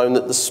wouldn't have known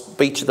that the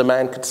speech of the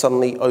man could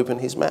suddenly open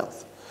his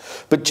mouth.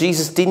 But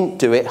Jesus didn't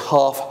do it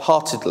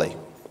half-heartedly.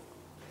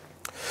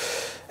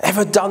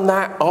 Ever done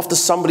that after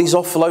somebody's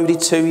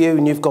offloaded to you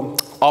and you've gone,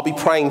 I'll be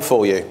praying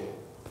for you?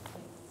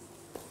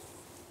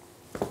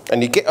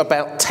 And you get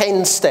about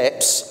 10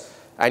 steps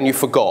and you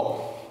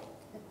forgot.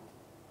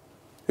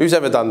 Who's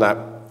ever done that?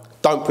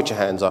 Don't put your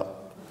hands up.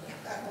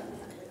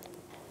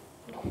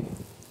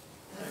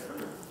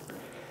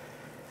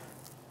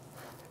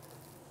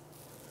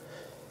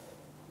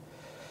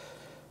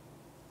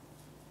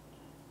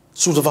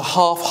 Sort of a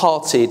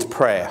half-hearted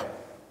prayer.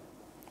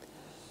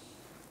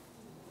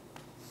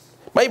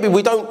 Maybe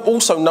we don't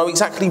also know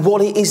exactly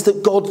what it is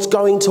that God's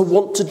going to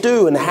want to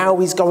do and how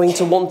he's going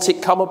to want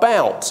it come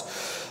about.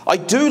 I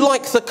do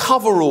like the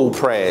coverall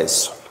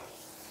prayers.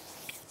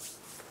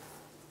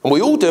 And we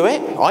all do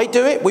it. I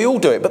do it. We all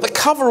do it. But the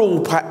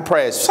coverall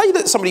prayers, say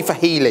that somebody for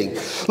healing.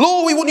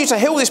 Lord, we want you to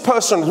heal this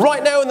person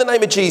right now in the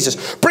name of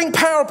Jesus. Bring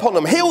power upon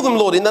them. Heal them,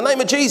 Lord, in the name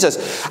of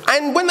Jesus.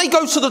 And when they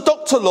go to the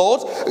doctor,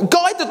 Lord,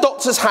 guide the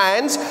doctor's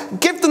hands,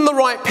 give them the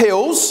right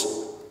pills.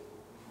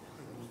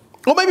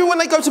 Or maybe when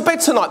they go to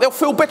bed tonight, they'll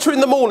feel better in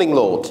the morning,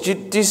 Lord.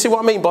 Do you see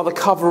what I mean by the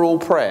coverall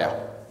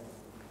prayer?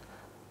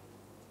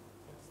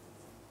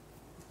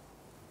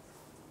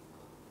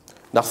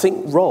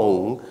 Nothing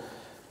wrong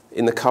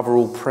in the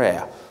coverall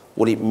prayer.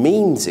 What it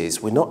means is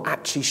we're not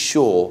actually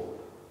sure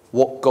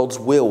what God's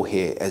will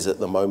here is at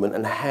the moment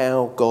and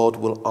how God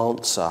will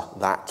answer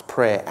that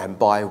prayer and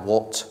by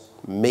what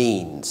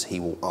means he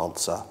will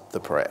answer the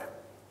prayer.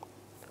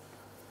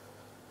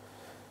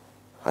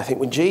 I think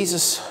when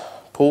Jesus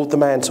pulled the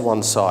man to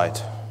one side,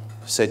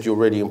 said, "You're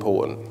really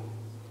important,"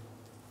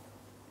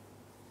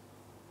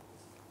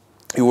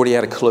 he already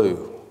had a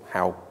clue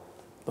how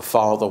the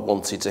Father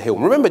wanted to heal.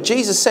 Remember,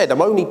 Jesus said,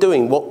 "I'm only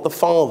doing what the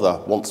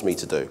Father wants me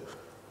to do."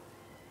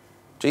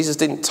 Jesus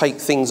didn't take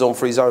things on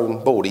for his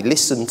own board. He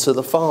listened to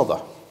the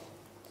Father.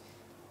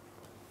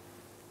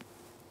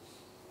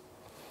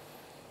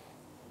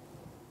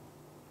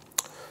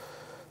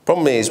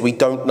 Problem is, we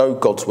don't know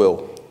God's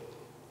will.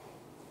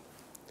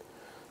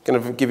 I'm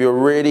going to give you a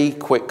really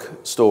quick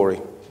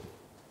story.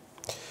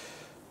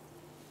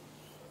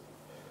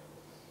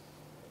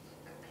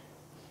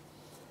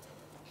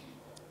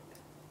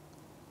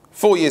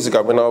 Four years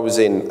ago, when I was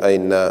in a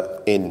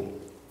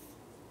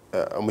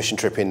mission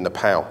trip in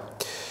Nepal,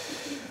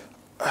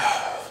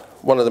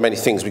 one of the many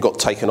things, we got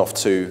taken off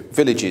to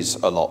villages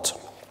a lot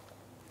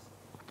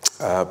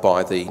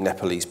by the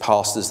Nepalese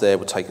pastors there,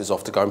 would take us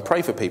off to go and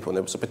pray for people. And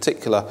there was a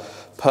particular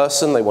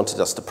person they wanted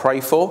us to pray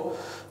for,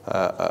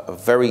 a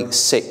very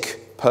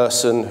sick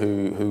person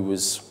who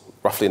was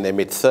roughly in their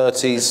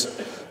mid-30s,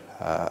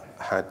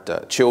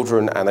 had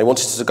children, and they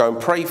wanted us to go and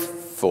pray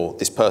for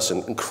this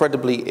person,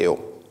 incredibly ill.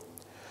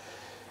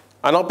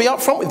 And I'll be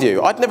upfront with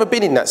you, I'd never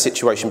been in that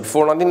situation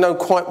before and I didn't know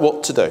quite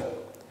what to do.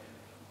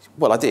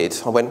 Well, I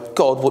did. I went,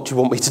 "God, what do you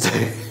want me to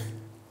do?"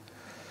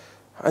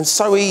 And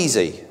so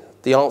easy.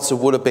 The answer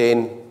would have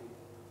been,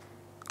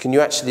 "Can you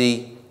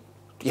actually,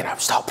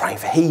 start praying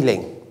for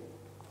healing?"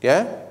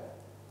 Yeah?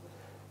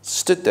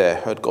 Stood there,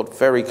 heard God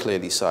very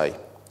clearly say,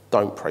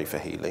 "Don't pray for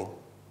healing.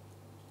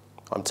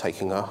 I'm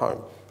taking her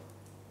home."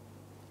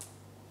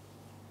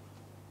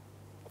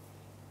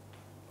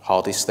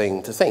 Hardest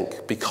thing to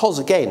think. Because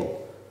again,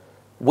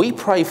 we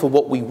pray for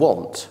what we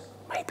want,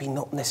 maybe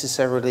not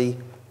necessarily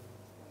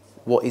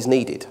what is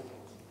needed.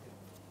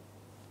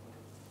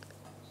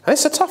 And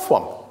it's a tough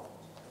one.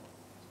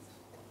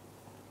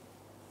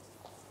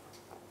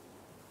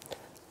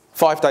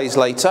 5 days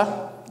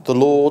later, the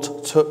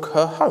Lord took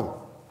her home.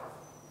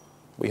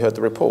 We heard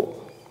the report.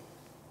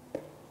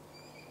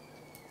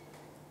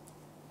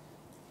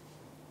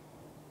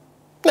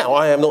 Now,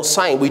 I am not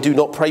saying we do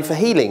not pray for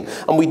healing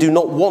and we do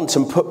not want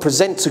and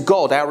present to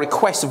God our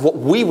request of what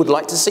we would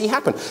like to see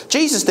happen.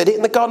 Jesus did it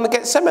in the Garden of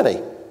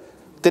Gethsemane.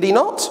 Did he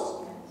not?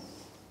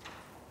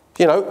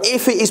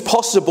 If it is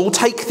possible,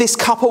 take this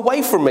cup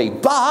away from me.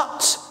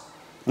 But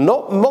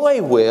not my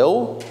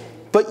will,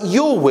 but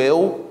your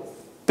will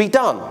be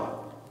done.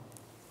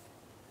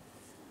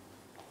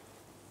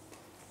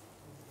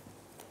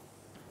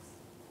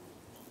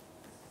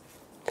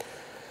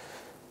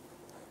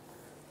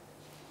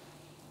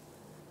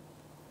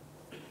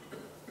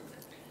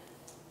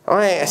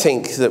 I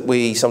think that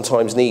we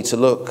sometimes need to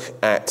look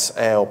at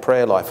our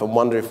prayer life and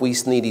wonder if we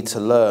needed to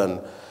learn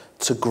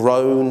to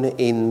groan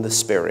in the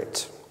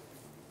Spirit.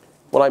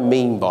 What I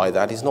mean by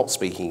that is not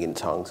speaking in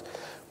tongues,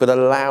 but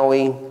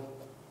allowing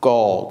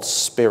God's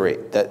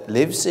Spirit that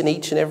lives in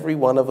each and every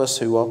one of us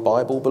who are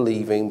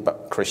Bible-believing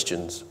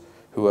Christians,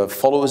 who are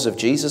followers of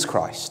Jesus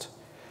Christ,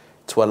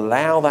 to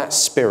allow that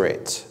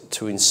Spirit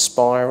to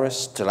inspire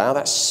us, to allow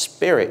that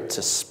Spirit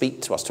to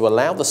speak to us, to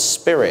allow the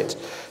Spirit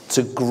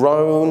to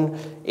groan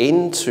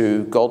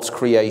into God's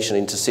creation,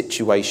 into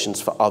situations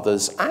for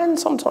others and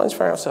sometimes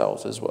for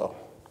ourselves as well.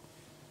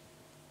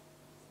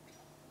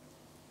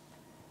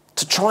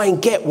 To try and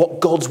get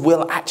what God's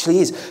will actually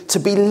is, to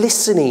be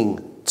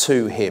listening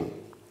to him.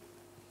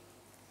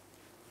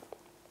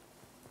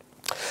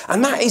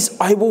 And that is,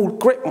 I will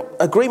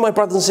agree, my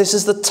brothers and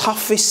sisters, the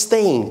toughest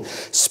thing,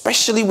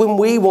 especially when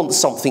we want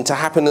something to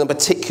happen in a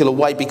particular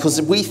way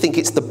because we think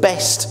it's the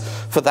best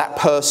for that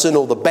person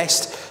or the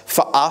best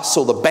for us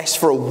or the best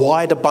for a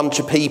wider bunch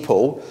of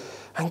people.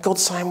 And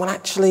God's saying, well,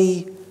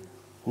 actually,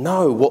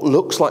 no, what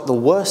looks like the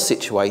worst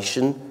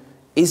situation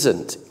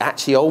isn't.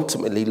 Actually,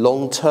 ultimately,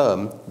 long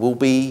term will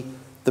be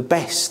the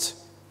best.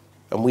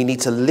 And we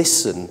need to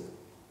listen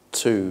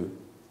to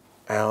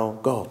our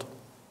God.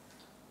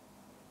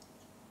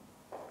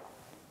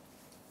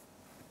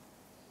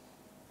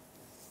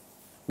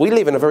 We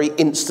live in a very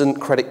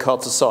instant credit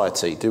card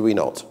society, do we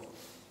not?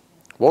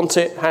 Want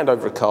it? Hand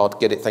over a card,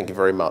 get it, thank you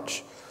very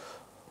much.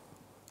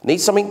 Need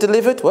something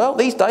delivered? Well,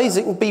 these days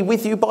it can be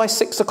with you by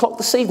 6 o'clock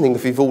this evening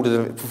if you've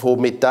ordered it before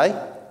midday.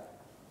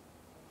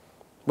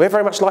 We're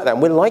very much like that,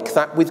 and we're like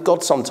that with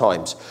God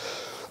sometimes.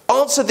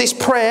 Answer this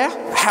prayer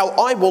how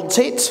I want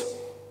it.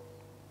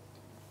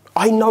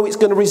 I know it's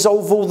going to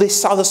resolve all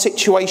this other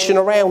situation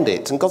around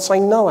it. And God's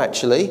saying, no,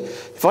 actually,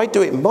 if I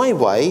do it my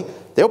way,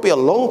 there'll be a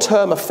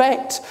long-term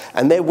effect,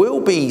 and there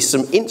will be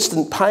some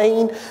instant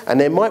pain,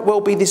 and there might well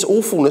be this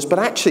awfulness, but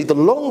actually the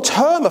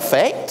long-term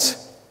effect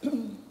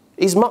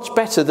is much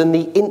better than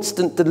the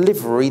instant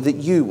delivery that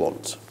you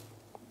want.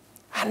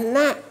 And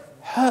that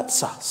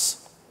hurts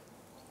us.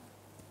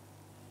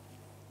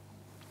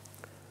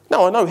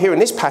 Now, I know here in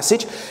this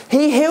passage,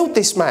 he healed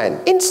this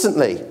man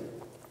instantly.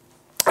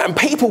 And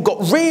people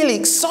got really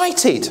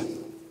excited.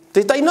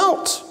 Did they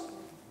not?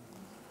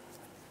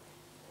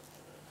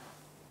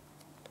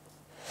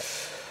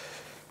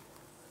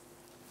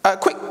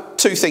 Quick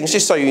two things,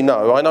 just so you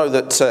know. I know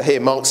that here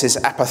Mark says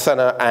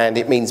apathena and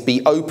it means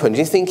be opened.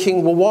 You're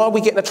thinking, well, why are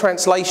we getting a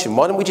translation?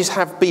 Why don't we just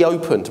have be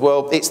opened?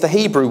 Well, it's the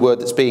Hebrew word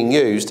that's being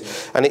used,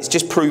 and it's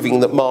just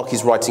proving that Mark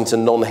is writing to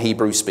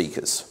non-Hebrew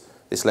speakers.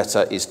 This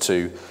letter is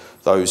to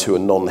those who are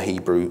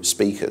non-Hebrew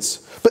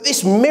speakers. But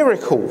this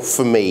miracle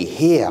for me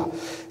here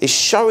is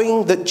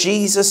showing that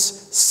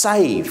Jesus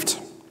saved,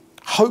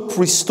 hope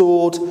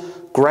restored,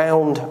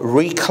 ground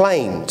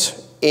reclaimed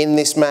in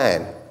this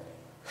man.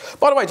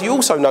 By the way, do you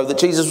also know that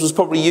Jesus was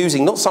probably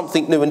using not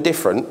something new and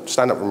different?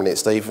 Stand up for a minute,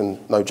 Steve,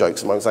 and no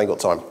jokes, I ain't got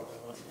time.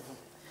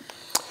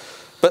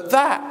 But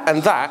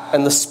that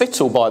and the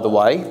spittle, by the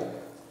way,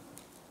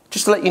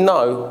 just to let you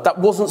know, that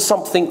wasn't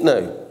something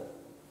new.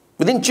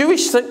 Within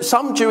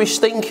some Jewish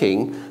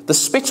thinking, the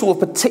spittle of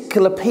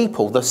particular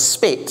people, the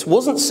spit,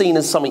 wasn't seen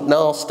as something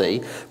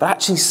nasty, but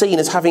actually seen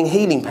as having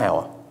healing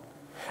power.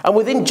 And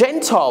within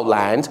Gentile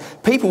land,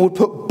 people would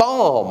put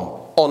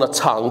balm on a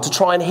tongue to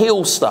try and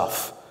heal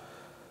stuff.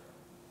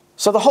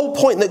 So the whole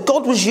point that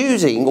God was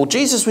using, or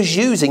Jesus was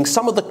using,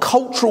 some of the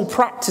cultural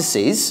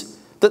practices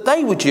that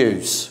they would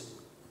use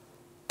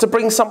to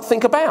bring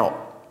something about.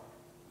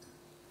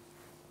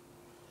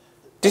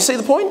 Do you see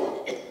the point?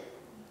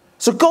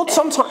 So God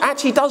sometimes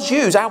actually does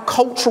use our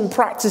cultural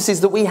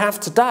practices that we have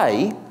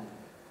today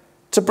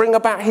to bring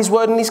about his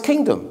word and his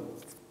kingdom.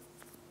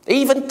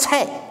 Even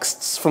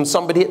texts from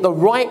somebody at the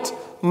right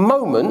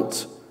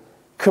moment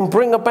can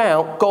bring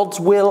about God's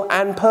will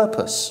and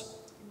purpose.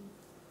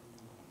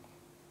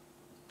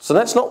 So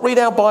let's not read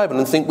our Bible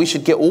and think we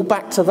should get all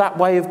back to that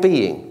way of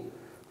being.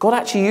 God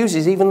actually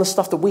uses even the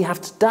stuff that we have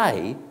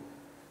today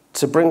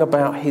to bring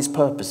about his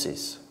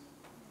purposes.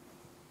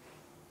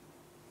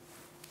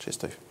 Cheers,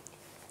 Steve.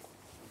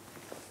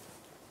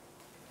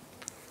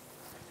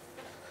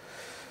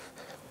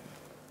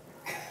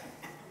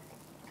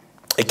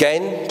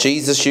 Again,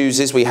 Jesus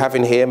uses, we have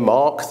in here,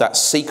 Mark, that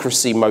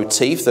secrecy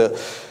motif that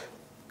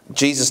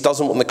Jesus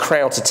doesn't want the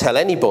crowd to tell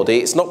anybody.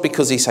 It's not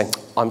because he's saying,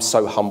 I'm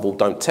so humble,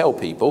 don't tell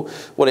people.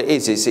 What it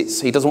is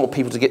he doesn't want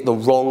people to get the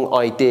wrong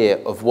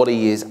idea of what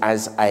he is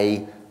as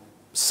a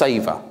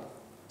saviour,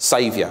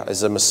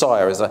 as a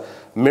Messiah, as a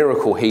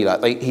miracle healer.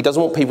 He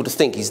doesn't want people to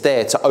think he's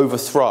there to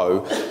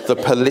overthrow the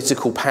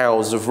political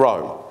powers of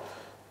Rome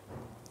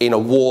in a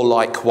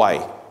warlike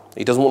way.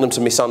 He doesn't want them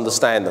to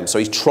misunderstand them, so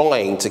he's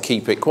trying to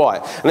keep it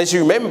quiet. And as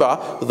you remember,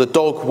 the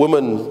dog,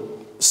 woman,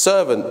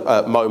 servant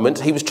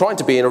moment, he was trying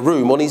to be in a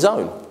room on his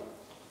own.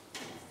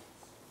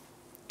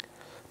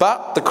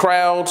 But the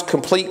crowd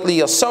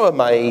completely are so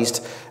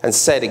amazed and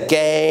said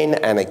again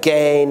and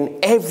again,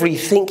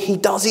 everything he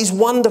does is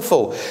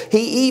wonderful.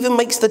 He even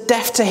makes the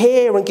deaf to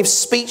hear and gives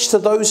speech to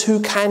those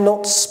who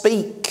cannot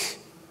speak.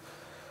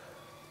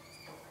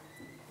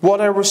 What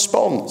a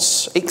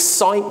response.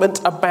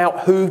 Excitement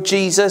about who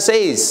Jesus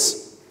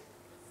is.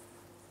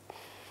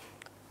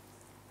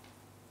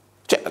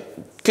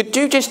 Could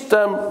you just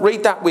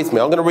read that with me?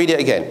 I'm going to read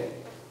it again.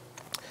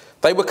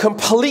 They were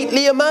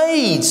completely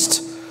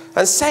amazed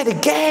and said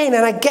again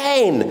and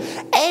again,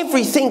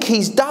 everything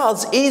he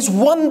does is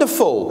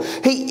wonderful.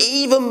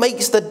 He even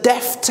makes the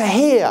deaf to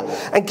hear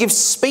and gives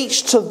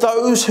speech to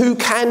those who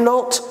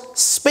cannot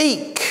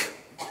speak.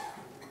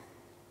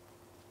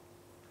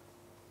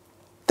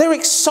 They're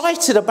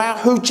excited about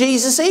who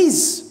Jesus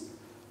is.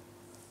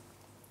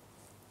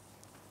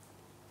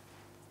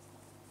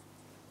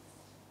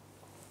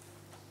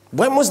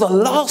 When was the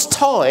last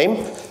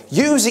time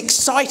you was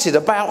excited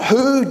about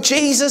who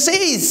Jesus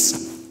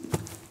is?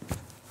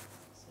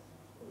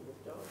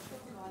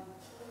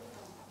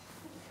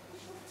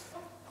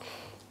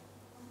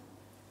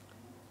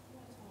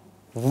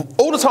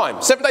 All the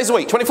time, 7 days a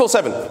week,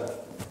 24/7.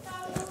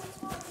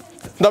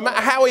 No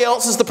matter how he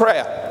answers the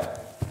prayer.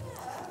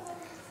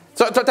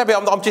 So, Debbie,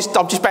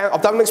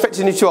 I'm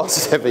expecting you to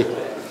answer, Debbie.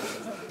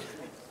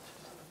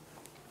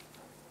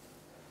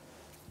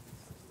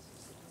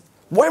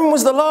 When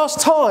was the last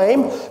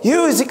time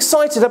you was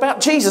excited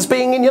about Jesus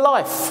being in your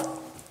life?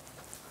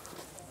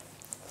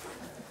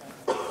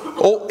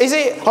 Or is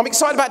it, I'm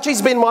excited about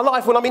Jesus being in my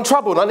life when I'm in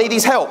trouble and I need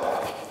his help?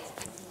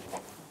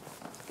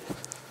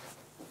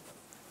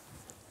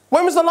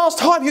 When was the last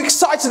time you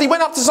excitedly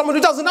went up to someone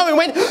who doesn't know him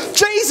and went,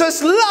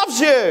 Jesus loves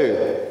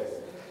you?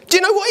 Do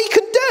you know what he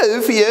can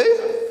do for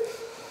you?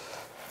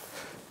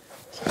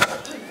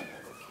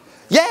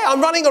 Yeah,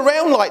 I'm running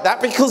around like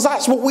that because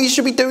that's what we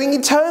should be doing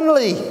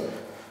internally.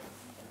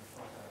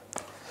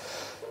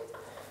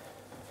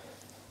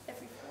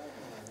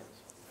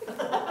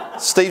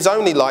 Steve's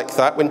only like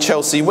that when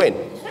Chelsea win.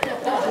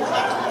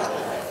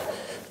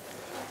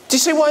 Do you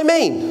see what I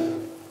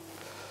mean?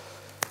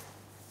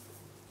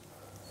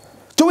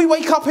 Do we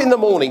wake up in the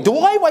morning? Do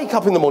I wake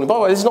up in the morning? By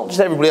the way, this is not just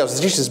everybody else,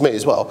 it's just me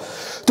as well.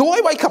 Do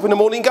I wake up in the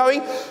morning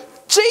going,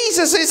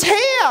 Jesus is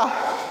here?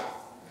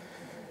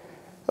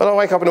 And I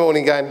wake up in the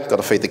morning going, got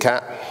to feed the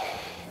cat.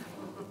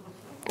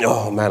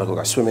 Oh man, I've got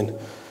to go swimming.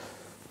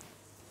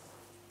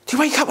 Do you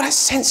wake up with that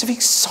sense of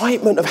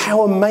excitement of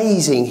how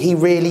amazing he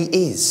really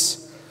is?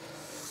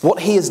 What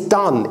he has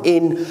done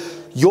in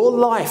your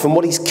life and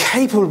what he's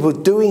capable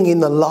of doing in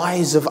the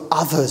lives of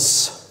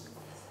others.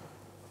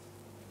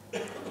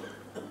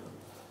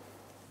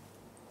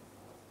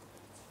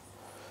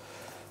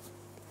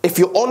 If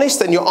you're honest,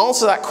 then your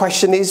answer to that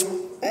question is,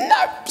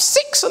 no,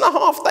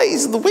 6.5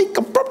 days of the week,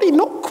 I'm probably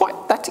not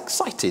quite that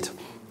excited.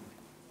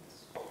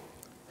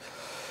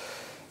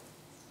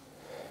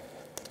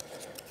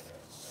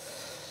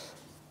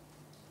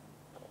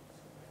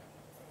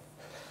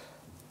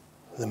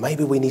 Then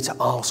maybe we need to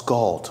ask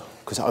God,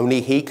 because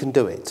only he can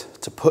do it,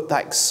 to put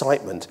that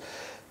excitement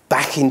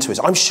back into us.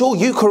 I'm sure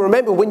you can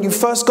remember when you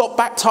first got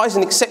baptized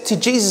and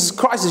accepted Jesus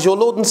Christ as your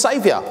Lord and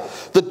Saviour.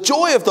 The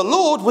joy of the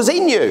Lord was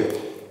in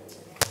you.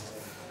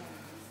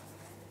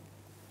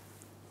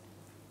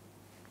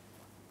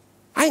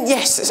 And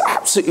yes, it's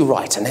absolutely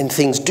right. And then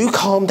things do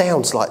calm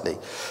down slightly.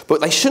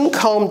 But they shouldn't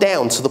calm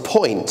down to the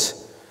point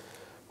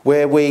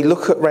where we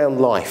look around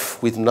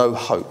life with no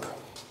hope.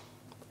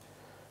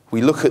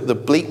 We look at the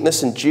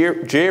bleakness and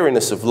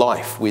dreariness of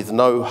life with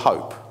no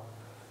hope.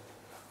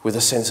 With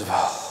a sense of,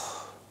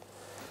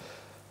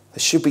 there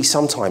should be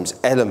sometimes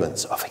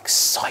elements of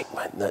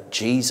excitement that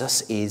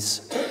Jesus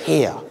is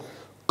here.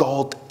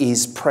 God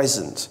is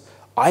present.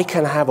 I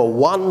can have a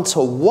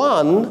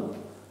one-to-one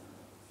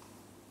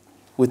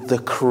with the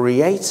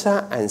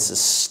creator and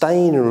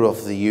sustainer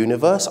of the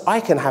universe. I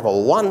can have a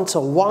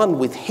one-to-one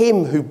with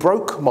him who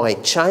broke my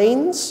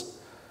chains.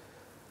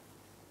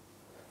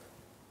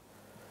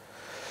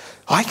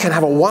 I can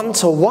have a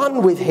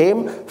one-to-one with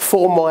him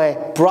for my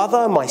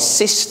brother, my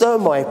sister,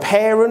 my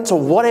parents,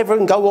 or whatever,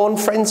 and go on,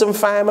 friends and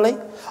family.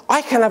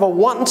 I can have a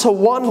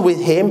one-to-one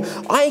with him.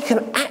 I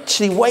can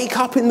actually wake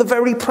up in the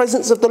very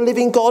presence of the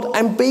living God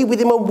and be with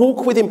him and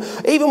walk with him,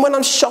 even when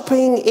I'm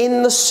shopping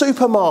in the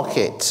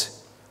supermarket.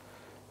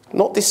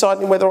 Not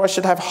deciding whether I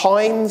should have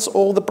Heinz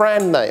or the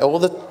brand name or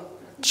the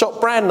shop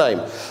brand name.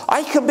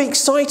 I can be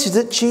excited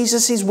that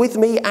Jesus is with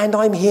me and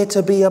I'm here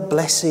to be a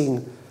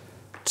blessing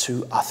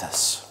to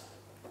others.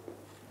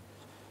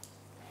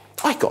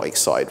 I got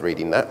excited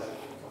reading that.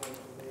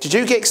 Did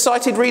you get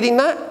excited reading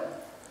that?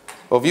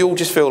 Or have you all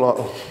just feel like...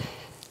 Oh.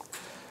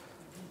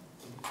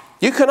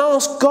 You can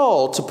ask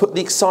God to put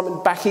the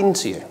excitement back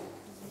into you.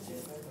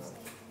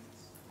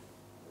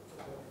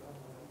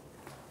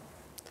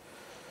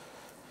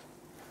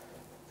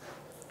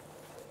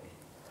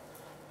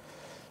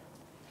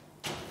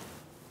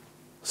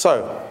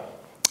 So,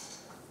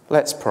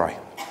 let's pray.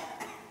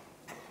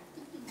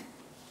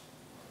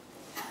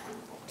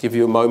 Give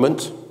you a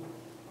moment.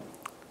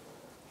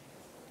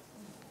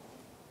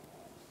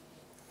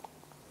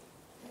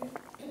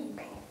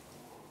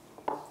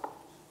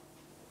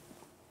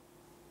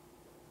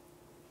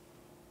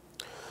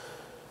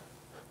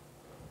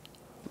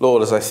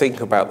 Lord, as I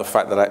think about the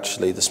fact that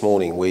actually this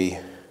morning we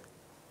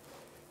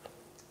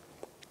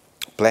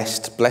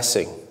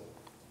blessing.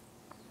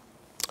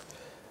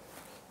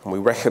 And we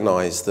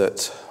recognise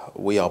that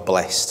we are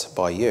blessed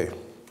by you.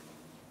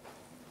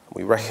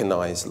 We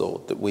recognise,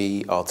 Lord, that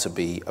we are to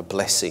be a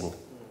blessing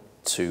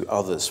to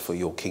others for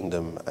your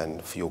kingdom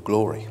and for your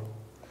glory.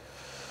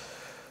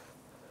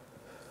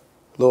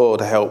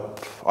 Lord,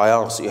 I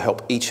ask that you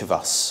help each of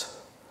us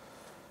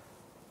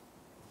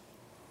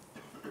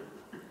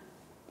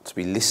to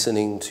be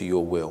listening to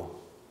your will.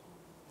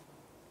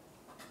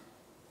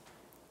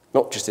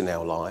 Not just in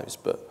our lives,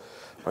 but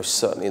most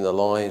certainly in the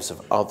lives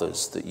of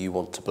others that you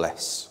want to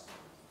bless.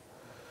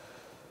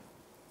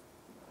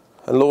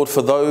 And Lord,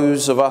 for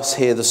those of us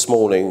here this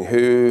morning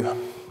who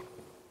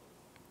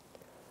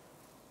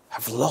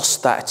have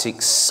lost that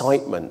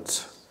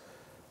excitement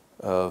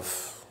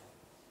of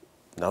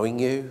knowing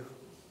you,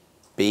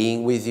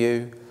 being with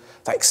you,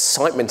 that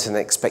excitement and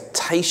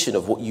expectation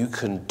of what you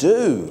can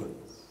do,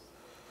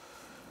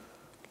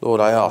 Lord,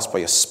 I ask by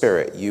your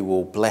Spirit you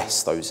will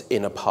bless those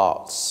inner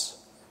parts,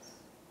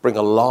 bring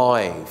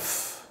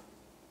alive,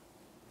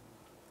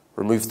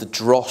 remove the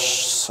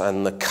dross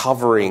and the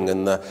covering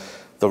and the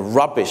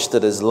rubbish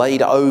that is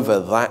laid over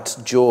that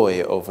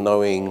joy of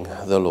knowing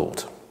the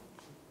Lord.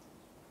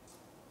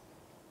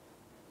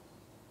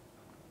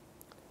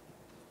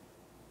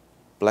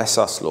 Bless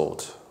us,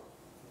 Lord,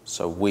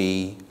 so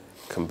we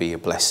can be a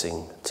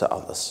blessing to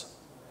others.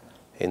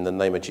 In the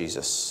name of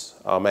Jesus,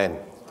 amen.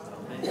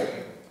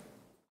 Amen.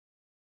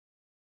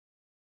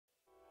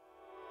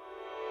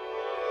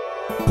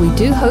 We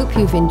do hope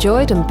you've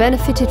enjoyed and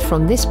benefited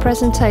from this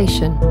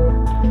presentation.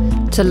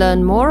 To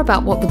learn more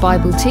about what the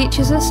Bible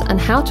teaches us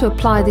and how to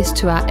apply this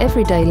to our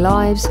everyday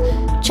lives,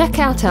 check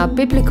out our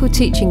biblical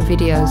teaching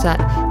videos at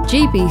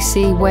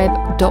gbcweb.tv.